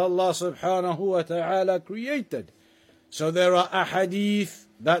angels that Allah subhanahu wa ta'ala created. So there are ahadith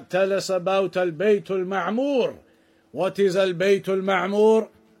that tell us about Al-Baytul Ma'mur. What is Al-Baytul Ma'mur?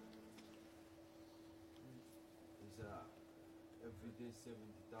 Every day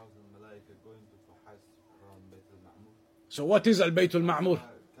 70,000 malaika going to Hajj around Baytul Ma'mur. So what is Al-Baytul Ma'mur?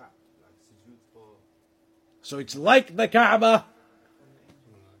 So it's like the Kaaba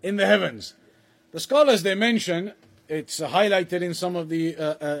in the heavens. The scholars, they mention, it's highlighted in some of the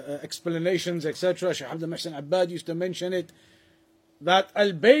explanations, etc. Shaykh Abdul Muhsin Abbad used to mention it, that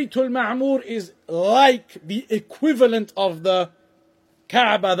Al-Baytul Ma'mur is like the equivalent of the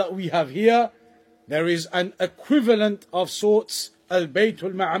Kaaba that we have here. There is an equivalent of sorts,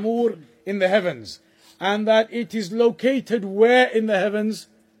 Al-Baytul Ma'mur, in the heavens. And that it is located where in the heavens?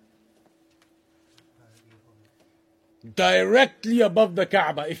 Directly above the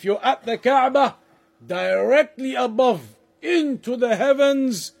Kaaba. If you're at the Kaaba, directly above into the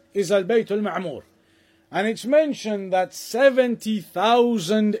heavens is Al-Baytul Ma'mur. And it's mentioned that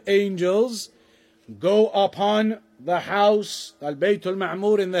 70,000 angels go upon the house, Al-Baytul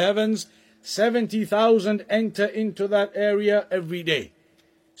Ma'mur in the heavens. 70,000 enter into that area every day.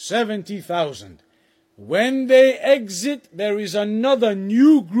 70,000. When they exit, there is another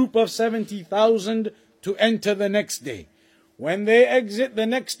new group of 70,000 to enter the next day. When they exit the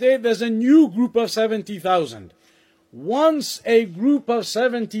next day, there's a new group of 70,000. Once a group of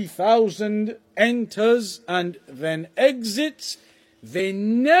 70,000 enters and then exits, they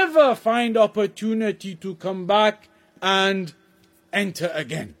never find opportunity to come back and enter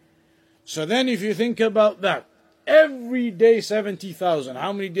again. So then if you think about that, every day 70,000,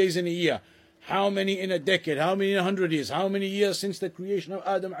 how many days in a year? How many in a decade? How many in 100 years? How many years since the creation of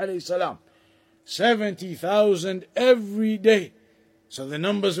Adam alayhi salam? 70,000 every day. So the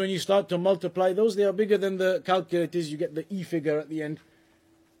numbers, when you start to multiply those, they are bigger than the calculators. You get the E figure at the end.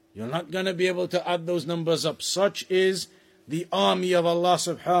 You're not going to be able to add those numbers up. Such is the army of Allah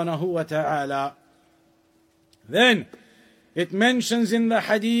subhanahu wa ta'ala. Then it mentions in the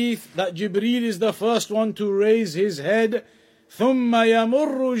hadith that Jibreel is the first one to raise his head. ثُمَّ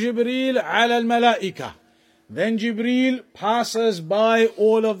يَمُرُّ جِبْرِيلٌ عَلَى الْمَلَائِكَةِ. Then Jibreel passes by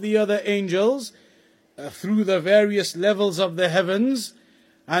all of the other angels through the various levels of the heavens.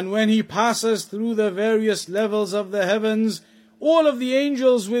 And when he passes through the various levels of the heavens, all of the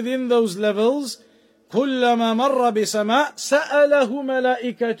angels within those levels, كُلَّمَا مَرَّ بِسَمَاءٍ سَأَلَهُ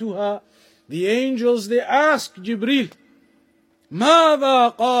مَلَائِكَتُهَا. the angels, they ask Jibreel,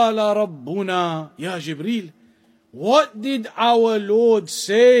 ماذا قال ربنا يا جبريل? What did our Lord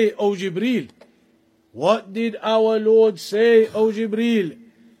say, O Jibreel? What did our Lord say, O Jibreel?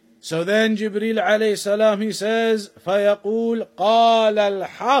 So then Jibreel alayhi salam, he says, فيقول قال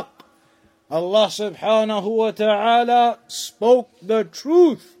الحق. Allah subhanahu wa ta'ala spoke the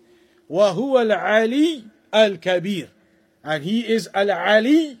truth. وهو العلي الكبير. And he is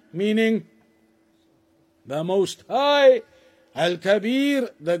Al-Ali, meaning the most high.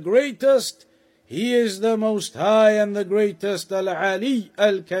 Al-Kabir, the greatest. He is the most high and the greatest. Al-Ali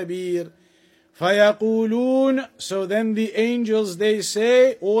Al-Kabir. فَيَقُولُونَ. So then the angels, they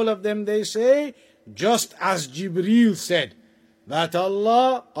say, all of them they say, just as Jibreel said, that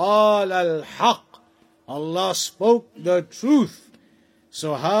Allah قال الحق. Allah spoke the truth.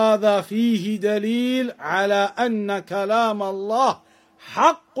 So هذا فيه دليل على أن كلام الله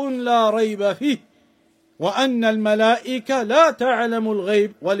حق لا ريب فيه وأن الملائكة لا تعلم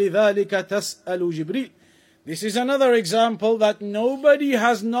الغيب ولذلك تسأل جبريل. This is another example that nobody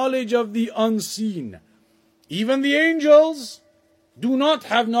has knowledge of the unseen. Even the angels do not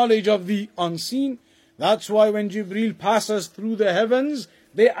have knowledge of the unseen. That's why when Jibreel passes through the heavens,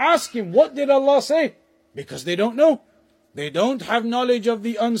 they ask him, what did Allah say? Because they don't know. They don't have knowledge of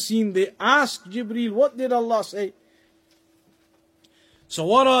the unseen. They ask Jibreel, what did Allah say? So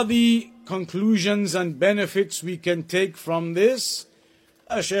what are the conclusions and benefits we can take from this?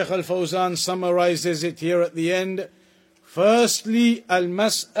 Shaykh Al-Fawzan summarizes it here at the end. Firstly,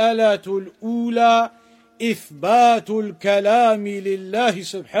 al-mas'alatul ula ithbatul kalami lillahi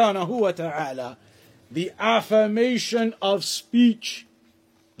subhanahu wa ta'ala. The affirmation of speech,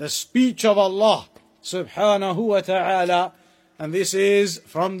 the speech of Allah subhanahu wa ta'ala, and this is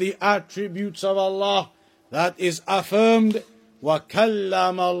from the attributes of Allah that is affirmed.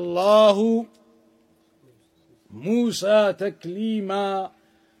 وَكَلَّمَ اللَّهُ Musa taklima,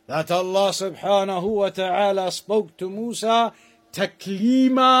 that Allah subhanahu wa ta'ala spoke to Musa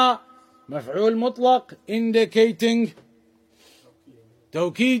taklima, maf'ul mutlaq, indicating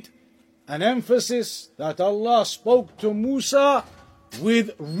tawqid, an emphasis that Allah spoke to Musa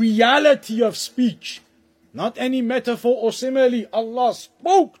with reality of speech, not any metaphor or simile. Allah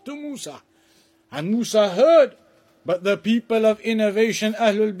spoke to Musa and Musa heard. But the people of innovation,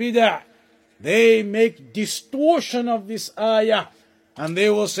 Ahlul Bid'ah, they make distortion of this ayah and they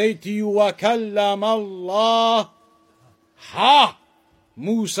will say to you, وَكَلَّمَ اللَّهُ ha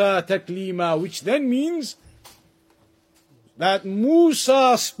Musa taklima, which then means that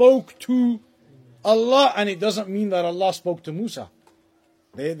Musa spoke to Allah, and it doesn't mean that Allah spoke to Musa.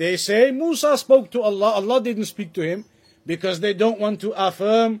 They say Musa spoke to Allah, Allah didn't speak to him, because they don't want to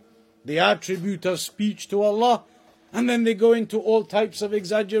affirm the attribute of speech to Allah. And then they go into all types of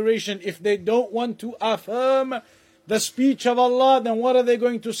exaggeration. If they don't want to affirm the speech of Allah, then what are they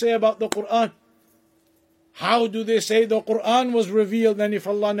going to say about the Quran? How do they say the Quran was revealed and if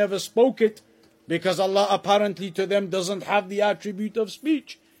Allah never spoke it? Because Allah apparently to them doesn't have the attribute of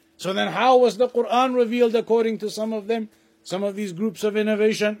speech. So then how was the Quran revealed according to some of them? Some of these groups of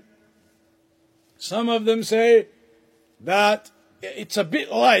innovation. Some of them say that it's a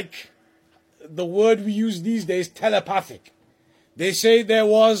bit like the word we use these days, telepathic. They say there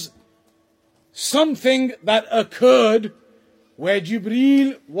was something that occurred where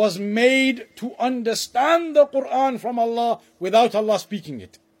Jibreel was made to understand the Quran from Allah without Allah speaking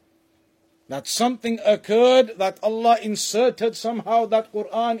it. That something occurred, that Allah inserted somehow that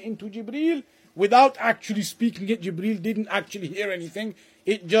Quran into Jibreel without actually speaking it. Jibreel didn't actually hear anything.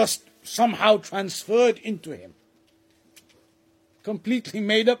 It just somehow transferred into him. Completely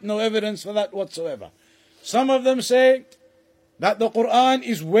made up, no evidence for that whatsoever. Some of them say that the Quran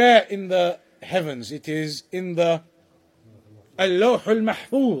is where in the heavens? It is in the Al-Lawh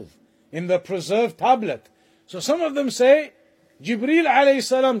al-Mahfuz, in the preserved tablet. So some of them say Jibreel alayhi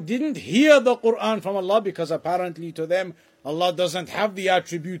salam didn't hear the Quran from Allah because apparently to them Allah doesn't have the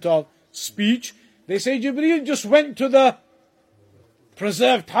attribute of speech. They say Jibreel just went to the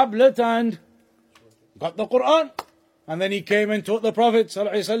preserved tablet and got the Quran. And then he came and taught the Prophet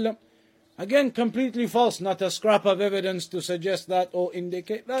ﷺ. Again, completely false, not a scrap of evidence to suggest that or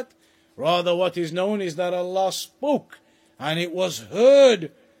indicate that. Rather, what is known is that Allah spoke, and it was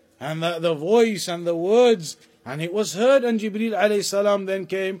heard, and the voice and the words, and it was heard, and Jibreel alayhi salam then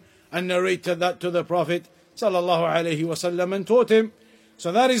came and narrated that to the Prophet ﷺ and taught him.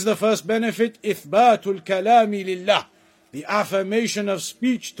 So that is the first benefit, إثبات الكلام لله, the affirmation of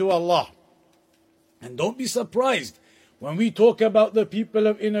speech to Allah. And don't be surprised. When we talk about the people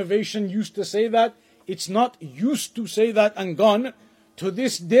of innovation used to say that, it's not used to say that and gone. To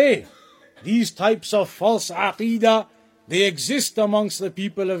this day, these types of false aqidah, they exist amongst the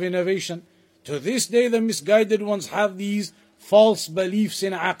people of innovation. To this day, the misguided ones have these false beliefs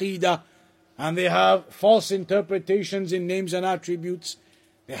in aqidah, and they have false interpretations in names and attributes.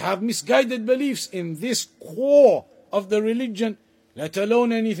 They have misguided beliefs in this core of the religion, let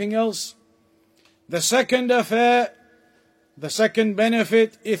alone anything else. The second affair, the second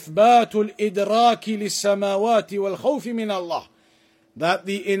benefit, إثبات الإدراك للسماوات والخوف من الله. That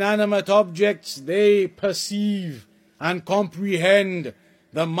the inanimate objects, they perceive and comprehend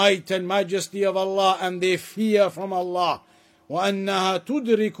the might and majesty of Allah, and they fear from Allah. وأنها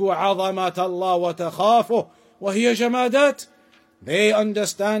تدرك عظمة الله وتخافه وهي جمادات. They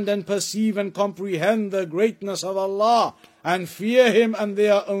understand and perceive and comprehend the greatness of Allah and fear Him, and they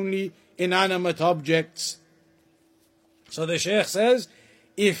are only inanimate objects. So the Shaykh says,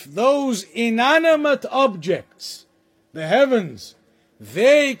 if those inanimate objects, the heavens,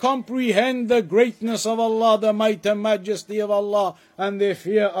 they comprehend the greatness of Allah, the might and majesty of Allah, and they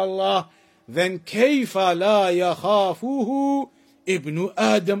fear Allah, then كيف لا يخافه ابن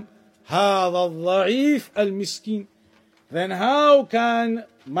آدم هذا الضعيف المسكين. Then how can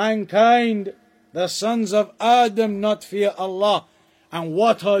mankind, the sons of Adam, not fear Allah? And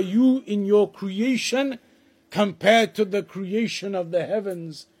what are you in your creation compared to the creation of the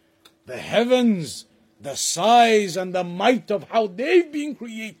heavens? The heavens, the size and the might of how they've been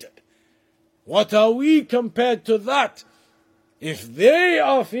created. What are we compared to that? If they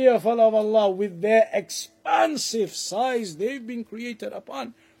are fearful of Allah with their expansive size they've been created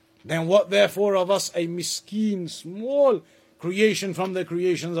upon, then what therefore of us, a miskeen, small creation from the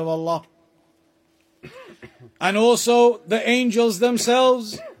creations of Allah? And also the angels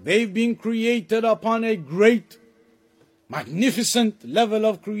themselves, they've been created upon a great, magnificent level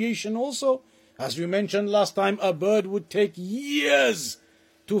of creation also. As we mentioned last time, a bird would take years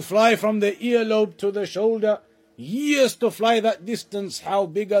to fly from the earlobe to the shoulder, years to fly that distance. How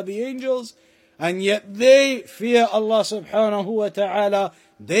big are the angels? And yet they fear Allah subhanahu wa ta'ala.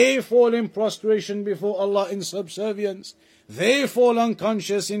 They fall in prostration before Allah in subservience. They fall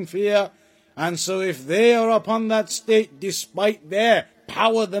unconscious in fear. And so if they are upon that state, despite their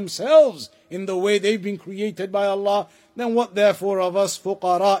power themselves in the way they've been created by Allah, then what therefore of us,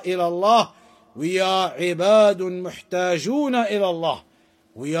 fuqara ila Allah? We are ibadun muhtajuna ila Allah.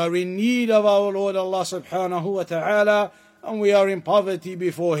 We are in need of our Lord Allah subhanahu wa ta'ala, and we are in poverty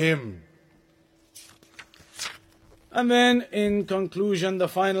before Him. And then in conclusion, the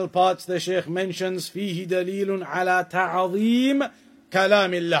final parts, the Shaykh mentions فيه دليل على تعظيم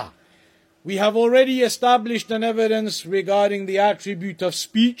كلام الله. We have already established an evidence regarding the attribute of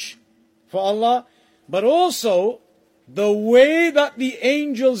speech for Allah, but also the way that the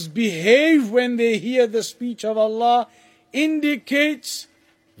angels behave when they hear the speech of Allah indicates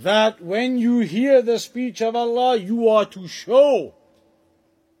that when you hear the speech of Allah, you are to show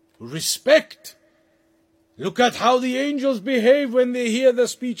respect. Look at how the angels behave when they hear the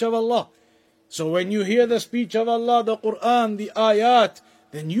speech of Allah. So when you hear the speech of Allah, the Quran, the ayat,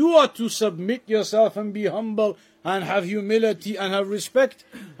 then you are to submit yourself and be humble and have humility and have respect.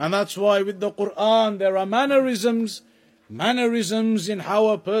 And that's why with the Quran there are mannerisms in how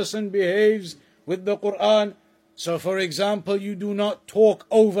a person behaves with the Quran. So for example, you do not talk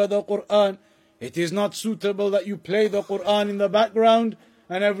over the Quran. It is not suitable that you play the Quran in the background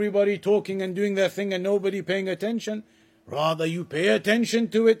and everybody talking and doing their thing and nobody paying attention. Rather, you pay attention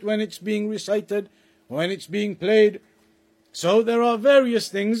to it when it's being recited, when it's being played. So there are various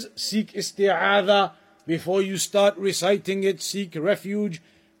things. Seek isti'adha before you start reciting it. Seek refuge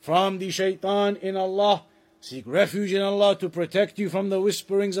from the shaitan in Allah. Seek refuge in Allah to protect you from the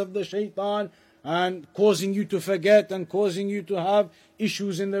whisperings of the shaitan and causing you to forget and causing you to have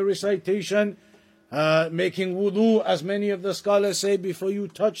issues in the recitation. Making wudu, as many of the scholars say, before you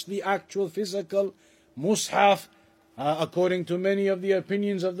touch the actual physical mushaf, according to many of the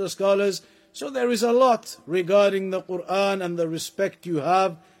opinions of the scholars. So there is a lot regarding the Quran and the respect you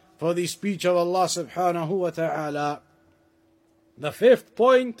have for the speech of Allah subhanahu wa ta'ala. The fifth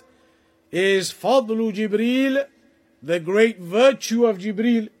point is Fadlu Jibreel, the great virtue of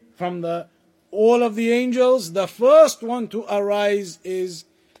Jibreel from all of the angels. The first one to arise is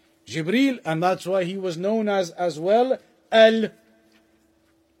Jibreel, and that's why he was known as well Al.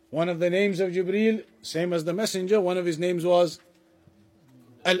 One of the names of Jibreel, same as the messenger, one of his names was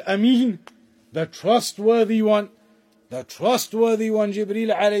Al-Amin, the trustworthy one. The trustworthy one,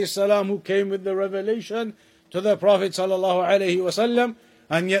 Jibreel alayhi salam, who came with the revelation to the Prophet sallallahu alayhi wasallam.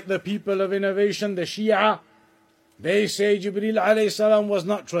 And yet the people of innovation, the Shia, they say Jibreel alayhi salam was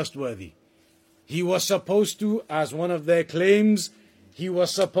not trustworthy. He was supposed to, as one of their claims, He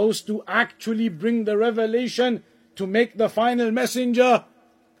was supposed to actually bring the revelation to make the final messenger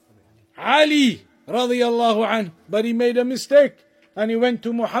Ali radiallahu anhu. But he made a mistake and he went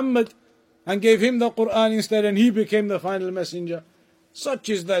to Muhammad and gave him the Quran instead, and he became the final messenger. Such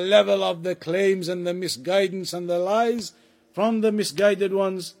is the level of the claims and the misguidance and the lies from the misguided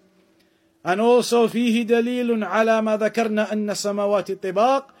ones. And also فيه دليل على ما ذكرنا أن السماوات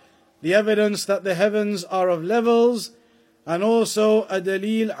طباق, the evidence that the heavens are of levels, and also a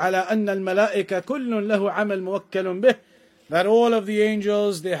dalil على أن الملائكة كل له عمل موكل به, that all of the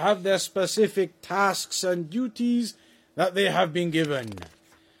angels, they have their specific tasks and duties that they have been given.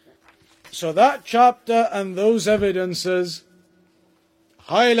 So that chapter and those evidences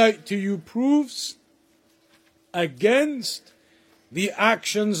highlight to you proofs against the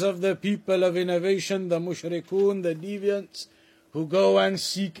actions of the people of innovation, the mushrikun, the deviants, who go and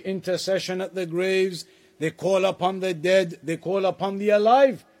seek intercession at the graves. They call upon the dead, they call upon the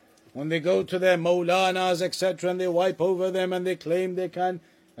alive. When they go to their Mawlanas, etc., and they wipe over them and they claim they can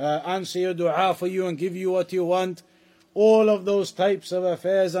answer your dua for you and give you what you want. All of those types of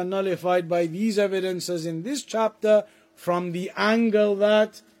affairs are nullified by these evidences in this chapter, from the angle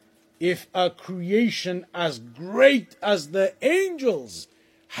that if a creation as great as the angels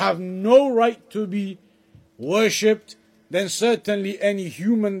have no right to be worshipped, then certainly any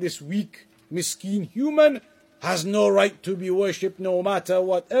human, this weak, miskeen human, has no right to be worshipped, no matter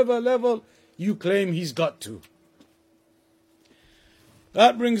whatever level you claim he's got to.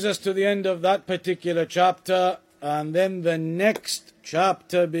 That brings us to the end of that particular chapter, and then the next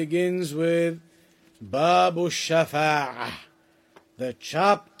chapter begins with Babu Shafa'ah, the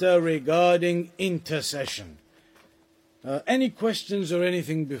chapter regarding intercession. Any questions or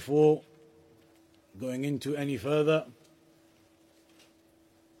anything before going into any further?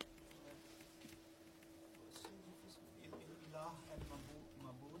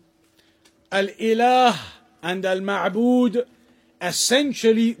 Al-Ilah and Al-Ma'bud,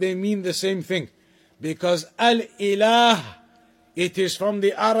 essentially they mean the same thing. Because Al-Ilah, it is from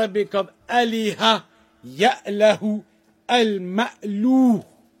the Arabic of Aliha Ya'lahu Al-Ma'luh,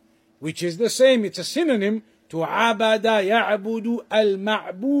 which is the same, it's a synonym to Abada Ya'budu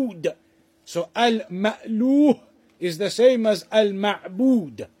Al-Ma'bud. So Al-Ma'luh is the same as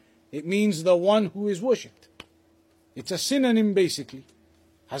Al-Ma'bud. It means the one who is worshipped. It's a synonym basically.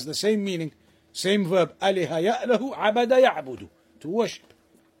 Has the same meaning. Same verb. Aliha Ya'lahu Abada Ya'budu. To worship.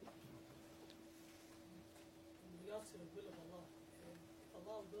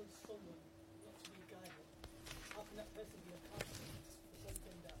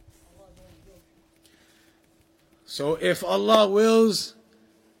 So if Allah wills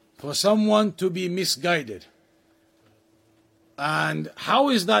for someone to be misguided, and how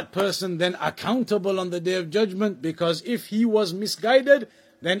is that person then accountable on the Day of Judgment? Because if he was misguided,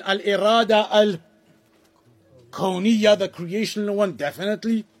 then al-irada al-kawniyya, the creational one,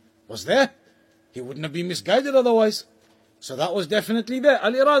 definitely was there. He wouldn't have been misguided otherwise. So that was definitely there.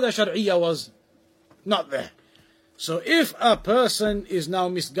 Al-irada shar'iyya was not there. So if a person is now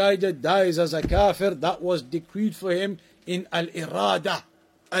misguided, dies as a kafir, that was decreed for him in al-irada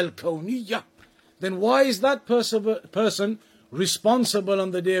al-kawniyya, then why is that person responsible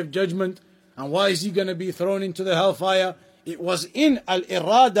on the Day of Judgment? And why is he going to be thrown into the hellfire? It was in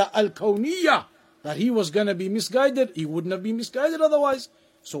al-irada al-kawniyya that he was going to be misguided. He wouldn't have been misguided otherwise.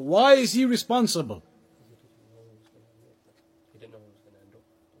 So why is he responsible?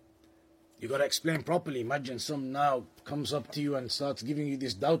 You got to explain properly. Imagine some now comes up to you and starts giving you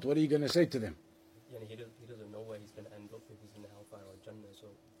this doubt. What are you going to say to them? Yeah, he doesn't know where he's going to end up, if he's in the hellfire or Jannah. So,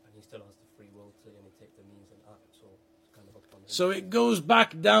 and he still has the free will to take the means and act. So it's kind of up on him. So it goes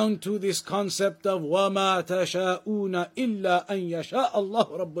back down to this concept of وَمَا تَشَاءُونَ إِلَّا أَن يَشَاءَ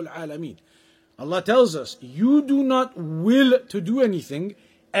اللَّهُ رَبُّ الْعَالَمِينَ. Allah tells us, you do not will to do anything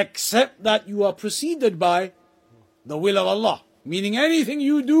except that you are preceded by the will of Allah. Meaning anything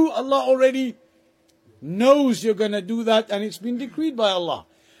you do, Allah already knows you're going to do that, and it's been decreed by Allah.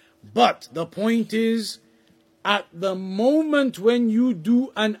 But the point is, at the moment when you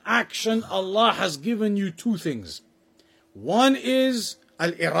do an action, Allah has given you two things. One is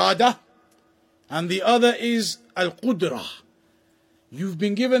al-irada, and the other is al-qudrah. You've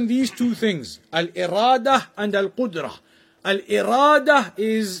been given these two things, al-irada and al-qudrah. Al-irada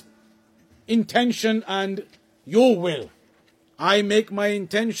is intention and your will. I make my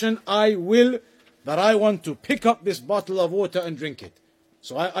intention, I will, that I want to pick up this bottle of water and drink it.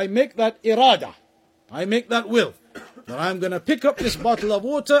 So I make that irada. I make that will. That I'm going to pick up this bottle of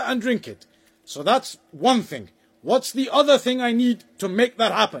water and drink it. So that's one thing. What's the other thing I need to make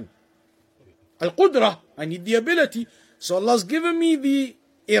that happen? Al-Qudrah. I need the ability. So Allah's given me the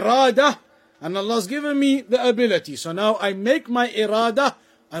irada and Allah's given me the ability. So now I make my irada,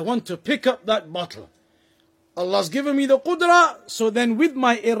 I want to pick up that bottle. Allah's given me the qudra, so then with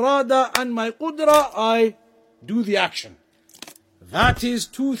my irada and my qudra, I do the action. That is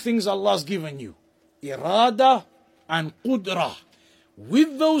two things Allah's given you. Irada and qudra.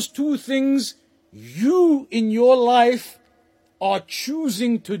 With those two things, you in your life are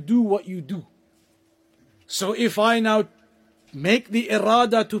choosing to do what you do. So if I now make the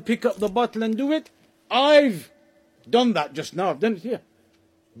irada to pick up the bottle and do it, I've done that just now. I've done it here.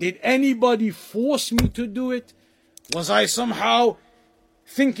 Did anybody force me to do it? Was I somehow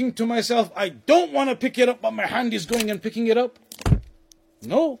thinking to myself, I don't want to pick it up, but my hand is going and picking it up?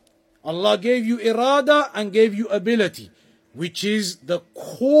 No. Allah gave you irada and gave you ability, which is the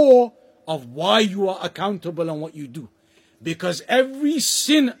core of why you are accountable on what you do. Because every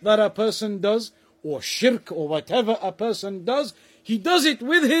sin that a person does, or shirk, or whatever a person does, he does it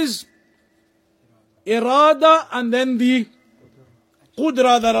with his irada and then the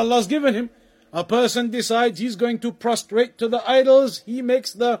qudra that Allah's given him. A person decides he's going to prostrate to the idols, he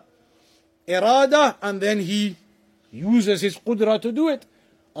makes the irada and then he uses his qudra to do it.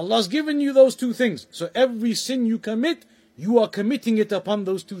 Allah's given you those two things. So every sin you commit, you are committing it upon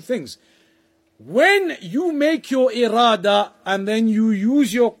those two things. When you make your irada and then you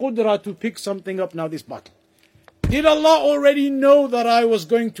use your qudra to pick something up, now this bottle. Did Allah already know that I was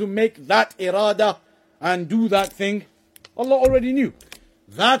going to make that irada and do that thing? Allah already knew.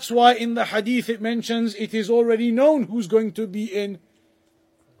 That's why in the hadith it mentions it is already known who's going to be in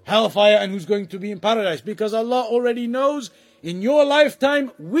hellfire and who's going to be in paradise. Because Allah already knows in your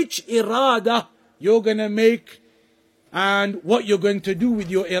lifetime which irada you're going to make and what you're going to do with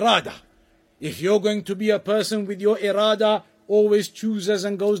your irada. If you're going to be a person with your irada always chooses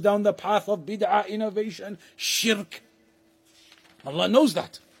and goes down the path of bid'ah, innovation, shirk, Allah knows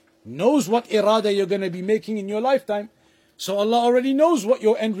that. Knows what irada you're going to be making in your lifetime. So Allah already knows what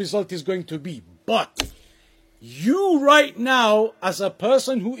your end result is going to be. But you right now, as a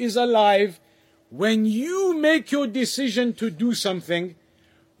person who is alive, when you make your decision to do something,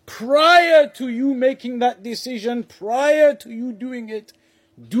 prior to you making that decision, prior to you doing it,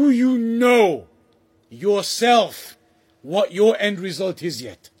 do you know yourself what your end result is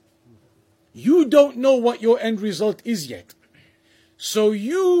yet? You don't know what your end result is yet. So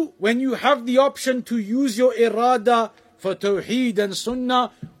you, when you have the option to use your irada for tawheed and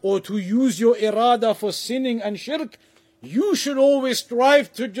sunnah, or to use your irada for sinning and shirk, you should always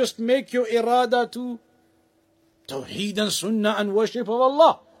strive to just make your irada to tawheed and sunnah and worship of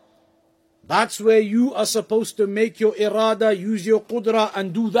Allah. That's where you are supposed to make your irada, use your qudra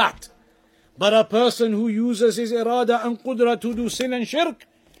and do that. But a person who uses his irada and qudra to do sin and shirk,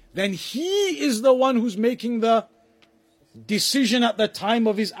 then he is the one who's making the decision at the time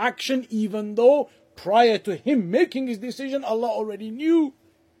of his action, even though prior to him making his decision, Allah already knew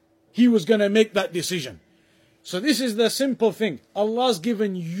he was going to make that decision. So this is the simple thing. Allah's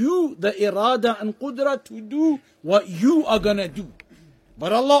given you the irada and qudra to do what you are going to do.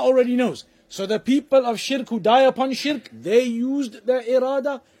 But Allah already knows. So the people of shirk who die upon shirk, they used their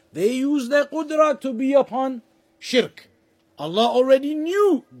irada, they used their qudra to be upon shirk. Allah already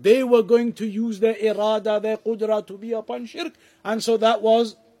knew they were going to use their irada, their qudra to be upon shirk. And so that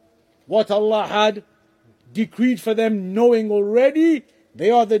was what Allah had decreed for them, knowing already they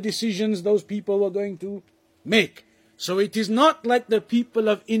are the decisions those people were going to make. So it is not like the people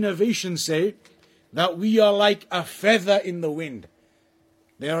of innovation say that we are like a feather in the wind.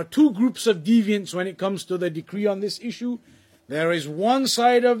 There are two groups of deviants when it comes to the decree on this issue. There is one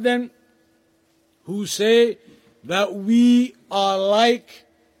side of them who say that we are like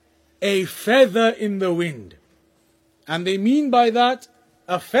a feather in the wind. And they mean by that,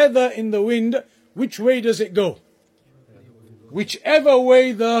 a feather in the wind, which way does it go? Whichever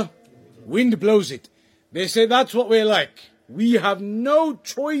way the wind blows it. They say that's what we're like. We have no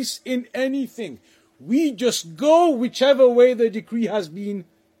choice in anything. We just go whichever way the decree has been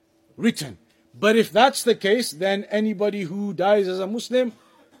written. But if that's the case, then anybody who dies as a Muslim,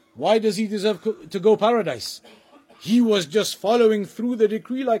 why does he deserve to go paradise? He was just following through the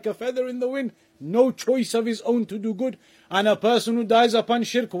decree like a feather in the wind. No choice of his own to do good. And a person who dies upon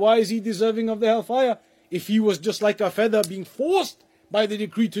shirk, why is he deserving of the hellfire? If he was just like a feather being forced by the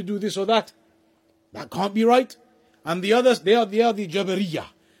decree to do this or that. That can't be right. And the others, they are the Jabariyah.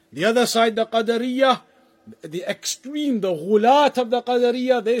 The other side, the Qadariyah, the extreme, the ghulat of the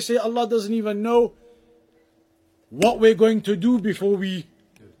Qadariyah, they say Allah doesn't even know what we're going to do before we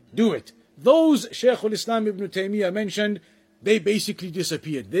do it. Those Shaykh al-Islam ibn Taymiyyah mentioned, they basically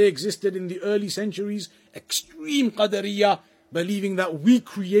disappeared. They existed in the early centuries, extreme Qadariyah, believing that we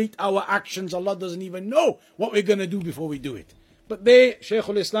create our actions. Allah doesn't even know what we're going to do before we do it. But they, Shaykh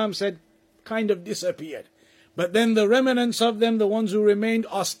al-Islam said, kind of disappeared. But then the remnants of them, the ones who remained,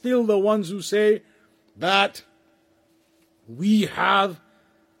 are still the ones who say that we have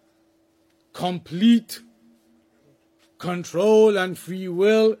complete control and free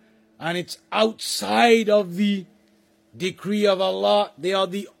will, and it's outside of the decree of Allah. They are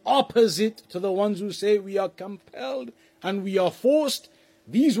the opposite to the ones who say we are compelled and we are forced.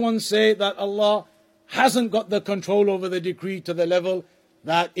 These ones say that Allah hasn't got the control over the decree to the level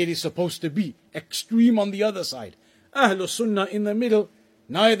that it is supposed to be. Extreme on the other side. Ahlul Sunnah in the middle.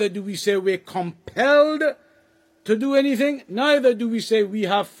 Neither do we say we're compelled to do anything, neither do we say we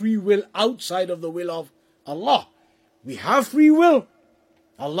have free will outside of the will of Allah. We have free will.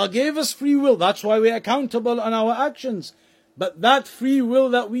 Allah gave us free will. That's why we're accountable on our actions. But that free will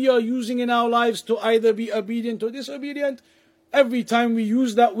that we are using in our lives to either be obedient or disobedient, every time we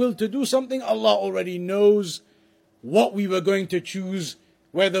use that will to do something, Allah already knows what we were going to choose,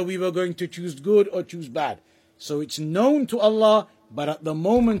 whether we were going to choose good or choose bad. So it's known to Allah, but at the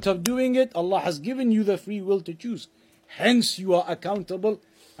moment of doing it, Allah has given you the free will to choose. Hence you are accountable,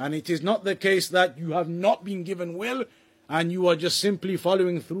 and it is not the case that you have not been given will, and you are just simply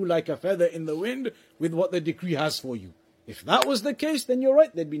following through like a feather in the wind with what the decree has for you. If that was the case, then you're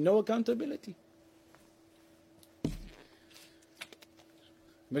right, there'd be no accountability.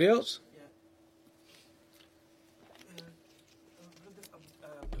 Anybody else?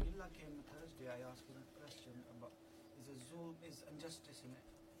 Abdullah came Thursday, I asked him a question about is injustice in it?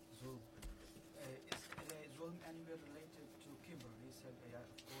 Zulm. Is zulm anywhere related to kibr? He said, yeah,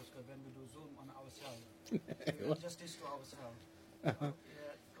 of course, when we do zulm on ourselves, injustice to ourselves. I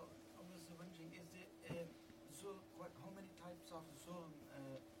was wondering, is it zulm? How many types of zulm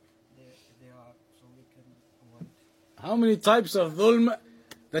there are, so we can avoid? How many types of dhulm?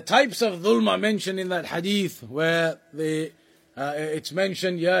 The types of dhulm are mentioned in that hadith where it's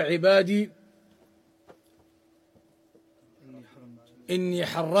mentioned, Ya ibadi, إني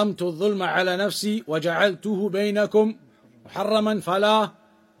حرمت الظلم على نفسي وجعلته بينكم محرما فلا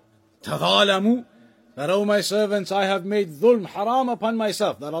تظالموا. That, O my servants, I have made dhulm haram upon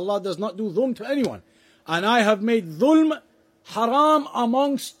myself, that Allah does not do dhulm to anyone. And I have made dhulm haram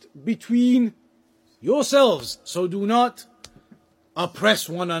between yourselves. So do not oppress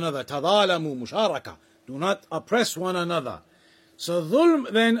one another. تظالموا مشاركة. Do not oppress one another. So dhulm,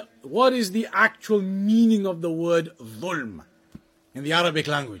 then, what is the actual meaning of the word dhulm in the Arabic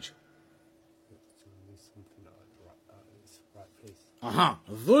language?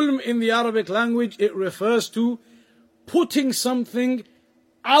 Dhulm in the Arabic language, it refers to putting something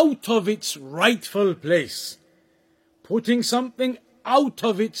out of its rightful place. Putting something out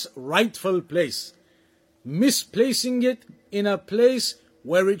of its rightful place. Misplacing it in a place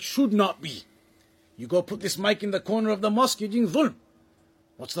where it should not be. You go put this mic in the corner of the mosque, you're doing dhulm.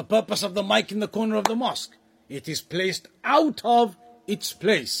 What's the purpose of the mic in the corner of the mosque? It is placed out of its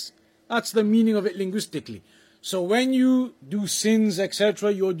place. That's the meaning of it linguistically. So when you do sins,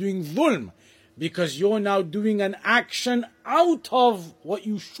 etc., you're doing dhulm, because you're now doing an action out of what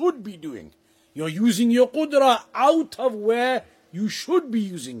you should be doing. You're using your qudra out of where you should be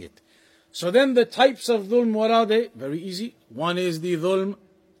using it. So then the types of dhulm, what are they? Very easy. One is the dhulm,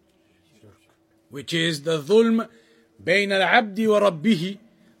 which is the dhulm بين العبد وربه,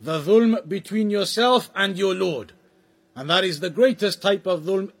 the dhulm between yourself and your Lord. And that is the greatest type of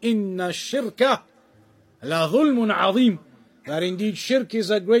dhulm. Inna shirka la dhulmun azim. That indeed shirk is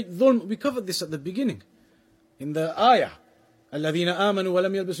a great dhulm. We covered this at the beginning in the ayah. الذين آمنوا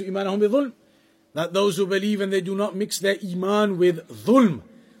ولم يلبسوا إيمانهم بظلم. That those who believe and they do not mix their iman with dhulm.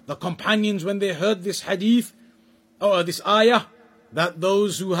 The companions, when they heard this hadith, or this ayah, that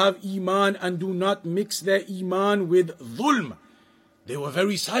those who have iman and do not mix their iman with dhulm, they were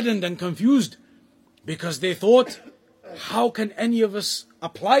very saddened and confused, because they thought, how can any of us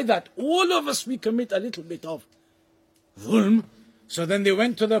apply that? All of us, we commit a little bit of dhulm. So then they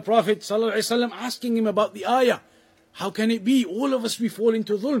went to the Prophet ﷺ asking him about the ayah. How can it be? All of us, we fall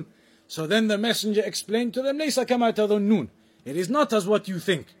into dhulm. So then the messenger explained to them, لَيْسَ كَمَا تَظُنُّونَ. It is not as what you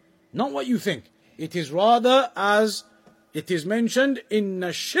think. Not what you think. It is rather as it is mentioned, إِنَّ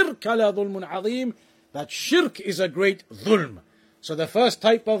الشِّرْكَ لَظُلْمٌ عَظِيمٌ, that shirk is a great dhulm. So the first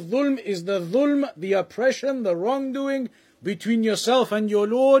type of dhulm is the dhulm, the oppression, the wrongdoing between yourself and your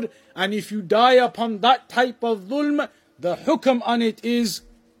Lord. And if you die upon that type of dhulm, the hukm on it is,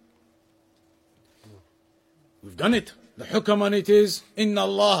 we've done it. The hukm on it is, إِنَّ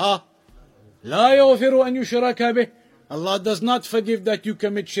اللَّهَ لَا يَغْفِرُ أَن يُشْرَكَ بِهِ. Allah does not forgive that you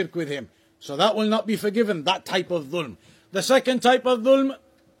commit shirk with Him. So that will not be forgiven, that type of dhulm. The second type of dhulm,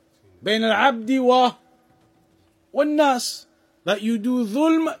 بين العبد والناس, that you do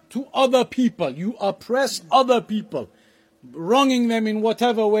dhulm to other people. You oppress other people, wronging them in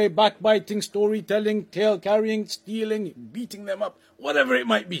whatever way, backbiting, storytelling, tale carrying, stealing, beating them up, whatever it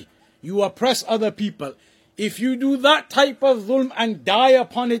might be. You oppress other people. If you do that type of dhulm and die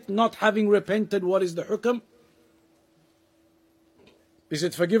upon it not having repented, what is the hukm? Is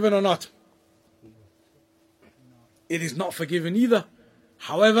it forgiven or not? It is not forgiven either.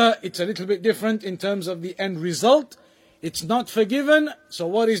 However, it's a little bit different in terms of the end result. It's not forgiven, so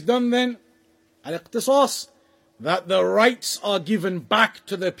what is done then? Al-iqtisas, that the rights are given back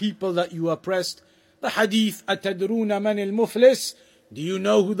to the people that you oppressed. The hadith, أَتَدْرُونَ مَنِ الْمُفْلِسِ, do you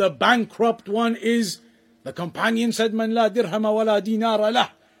know who the bankrupt one is? The companion said, مَنْ لَا دِرْهَمَ وَلَا دِينَارَ لَهُ,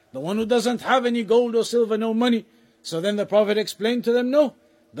 the one who doesn't have any gold or silver, no money. So then the Prophet explained to them, no,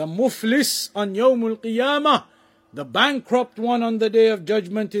 the muflis on Yawmul Qiyamah, the bankrupt one on the Day of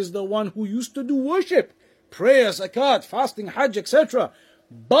Judgment, is the one who used to do worship, prayer, zakat, fasting, hajj, etc.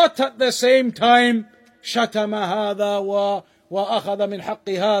 But at the same time, شتم هذا وأخذ من حق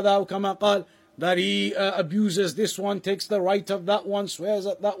هذا وكما قال, that he abuses this one, takes the right of that one, swears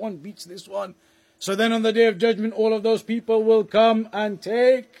at that one, beats this one. So then on the Day of Judgment, all of those people will come and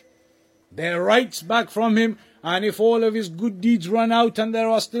take their rights back from him. And if all of his good deeds run out and there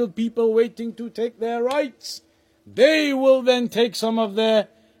are still people waiting to take their rights, they will then take some of their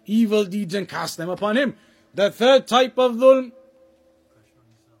evil deeds and cast them upon him. The third type of dhulm,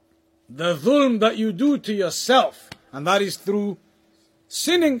 the dhulm that you do to yourself, and that is through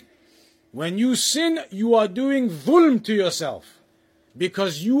sinning. When you sin, you are doing dhulm to yourself,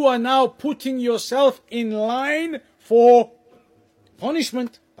 because you are now putting yourself in line for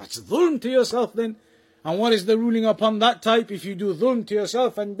punishment. That's dhulm to yourself then. And what is the ruling upon that type? If you do dhulm to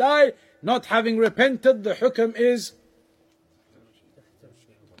yourself and die, not having repented, the hukm is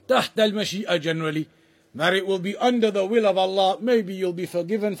تحت المشيئة generally, that it will be under the will of Allah. Maybe you'll be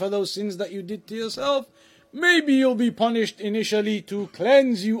forgiven for those sins that you did to yourself. Maybe you'll be punished initially to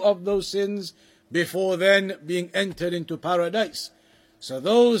cleanse you of those sins before then being entered into paradise. So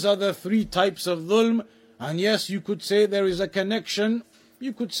those are the three types of dhulm. And yes, you could say there is a connection.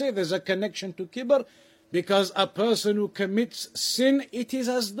 You could say there's a connection to kibr, because a person who commits sin, it is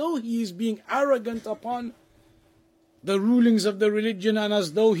as though he is being arrogant upon the rulings of the religion and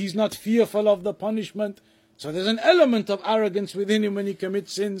as though he's not fearful of the punishment. So there's an element of arrogance within him when he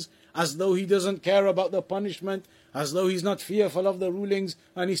commits sins, as though he doesn't care about the punishment, as though he's not fearful of the rulings,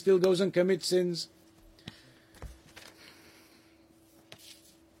 and he still goes and commits sins.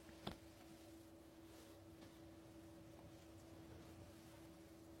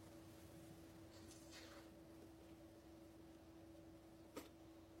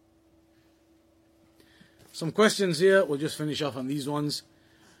 Some questions here, we'll just finish off on these ones.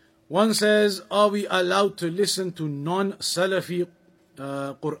 One says, are we allowed to listen to non-Salafi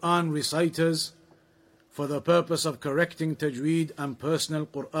Quran reciters for the purpose of correcting tajweed and personal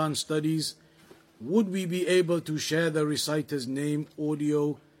Quran studies? Would we be able to share the reciter's name,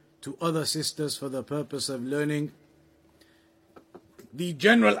 audio to other sisters for the purpose of learning? The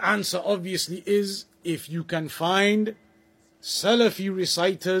general answer obviously is, if you can find Salafi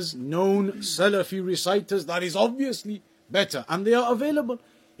reciters, known Salafi reciters, that is obviously better, and they are available.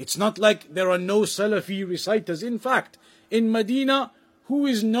 It's not like there are no Salafi reciters. In fact, in Medina, who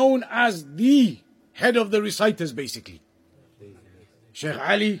is known as the head of the reciters basically? Sheikh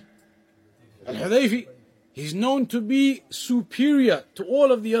Ali Al-Hudayfi. He's known to be superior to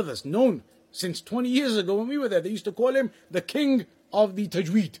all of the others, known since 20 years ago when we were there. They used to call him the king of the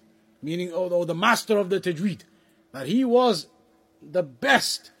tajweed, meaning or the master of the tajweed. That he was the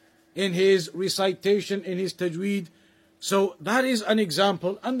best in his recitation, in his tajweed. So that is an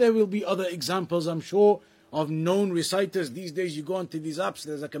example, and there will be other examples, I'm sure, of known reciters. These days you go onto these apps,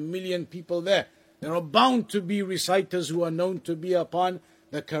 there's like 1 million people there. There are bound to be reciters who are known to be upon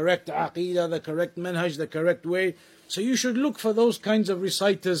the correct aqeedah, the correct manhaj, the correct way. So you should look for those kinds of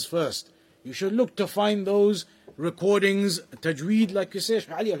reciters first. You should look to find those recordings. Tajweed, like you say,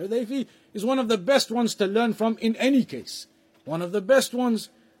 Shaykh Ali Al-Hudayfi is one of the best ones to learn from in any case. One of the best ones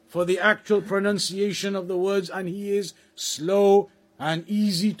for the actual pronunciation of the words, and he is slow and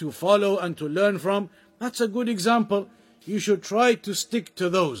easy to follow and to learn from. That's a good example. You should try to stick to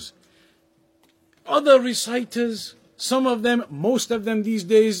those. Other reciters, some of them, most of them these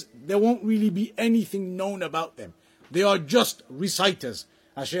days, there won't really be anything known about them. They are just reciters.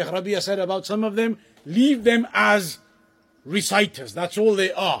 As Shaykh Rabia said about some of them, leave them as reciters. That's all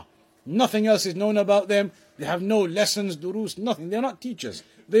they are. Nothing else is known about them. They have no lessons, durus, nothing. They're not teachers.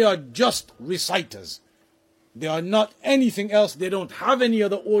 They are just reciters. They are not anything else. They don't have any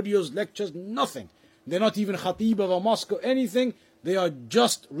other audios, lectures, nothing. They're not even khatib of a mosque or anything. They are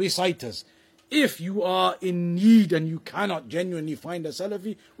just reciters. If you are in need and you cannot genuinely find a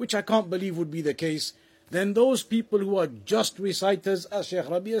Salafi, which I can't believe would be the case, then those people who are just reciters, as Shaykh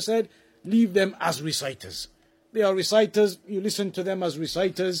Rabia said, leave them as reciters. They are reciters, you listen to them as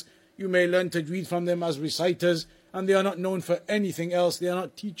reciters, you may learn to read from them as reciters, and they are not known for anything else. They are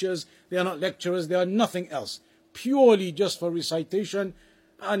not teachers, they are not lecturers, they are nothing else. Purely just for recitation,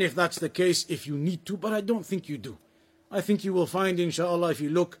 and if that's the case, if you need to, but I don't think you do. I think you will find, inshallah, if you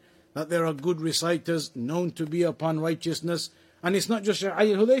look, that there are good reciters known to be upon righteousness. And it's not just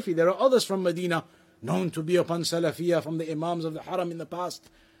Ali al-Hudayfi, there are others from Medina known to be upon Salafiyah from the Imams of the Haram in the past.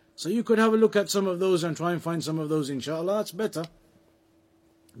 So you could have a look at some of those and try and find some of those, inshallah, that's better.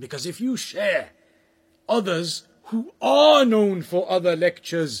 Because if you share others who are known for other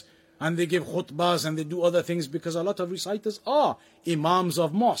lectures and they give khutbahs and they do other things, because a lot of reciters are Imams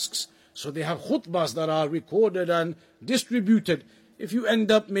of mosques. So they have khutbahs that are recorded and distributed. If you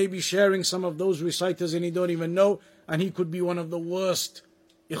end up maybe sharing some of those reciters and you don't even know, and he could be one of the worst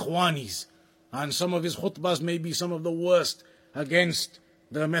ikhwanis, and some of his khutbahs may be some of the worst against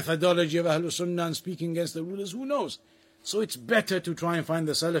the methodology of Ahlul Sunnah and speaking against the rulers, who knows? So it's better to try and find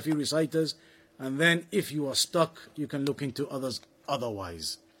the Salafi reciters, and then if you are stuck, you can look into others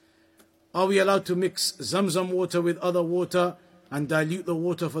otherwise. Are we allowed to mix Zamzam water with other water and dilute the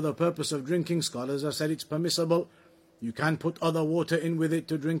water for the purpose of drinking? Scholars have said it's permissible. You can put other water in with it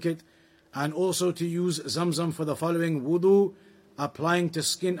to drink it. And also to use Zamzam for the following: wudu, applying to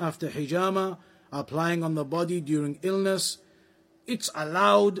skin after hijama, applying on the body during illness. It's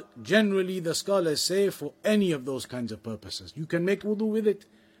allowed, generally the scholars say, for any of those kinds of purposes. You can make wudu with it.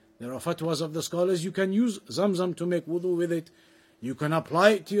 There are fatwas of the scholars, you can use Zamzam to make wudu with it. You can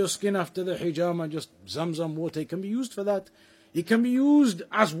apply it to your skin after the hijama, just Zamzam water. It can be used for that. It can be used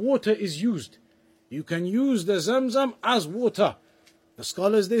as water is used. You can use the Zamzam as water. The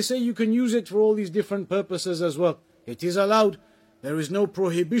scholars, they say you can use it for all these different purposes as well. It is allowed. There is no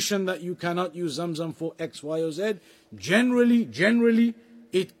prohibition that you cannot use Zamzam for X, Y, or Z. Generally,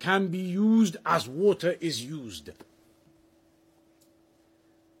 it can be used as water is used.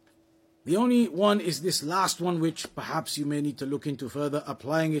 The only one is this last one, which perhaps you may need to look into further,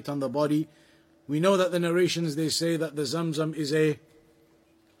 applying it on the body. We know that the narrations, they say that the Zamzam is a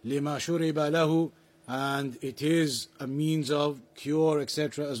lima shuriba lahu, and it is a means of cure,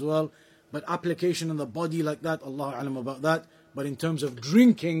 etc. as well. But application on the body like that, Allahu alam about that. But in terms of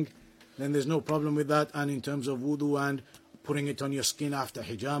drinking, then there's no problem with that. And in terms of wudu and putting it on your skin after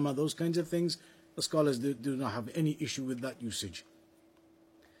hijama, those kinds of things, the scholars do not have any issue with that usage.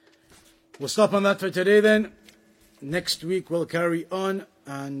 We'll stop on that for today then. Next week we'll carry on,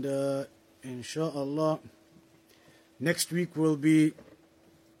 and inshallah, next week will be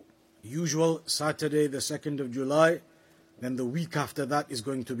usual Saturday, the 2nd of July. Then the week after that is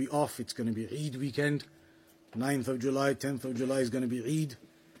going to be off. It's going to be Eid weekend. 9th of July, 10th of July is going to be Eid.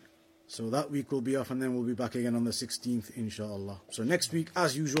 So that week will be off, and then we'll be back again on the 16th, inshallah. So next week,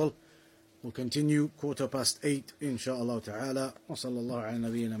 as usual, we'll continue 8:15, inshallah ta'ala. Wa sallallahu ala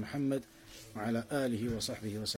nabiyyina Muhammad wa ala alihi wa sahbihi wa sallam.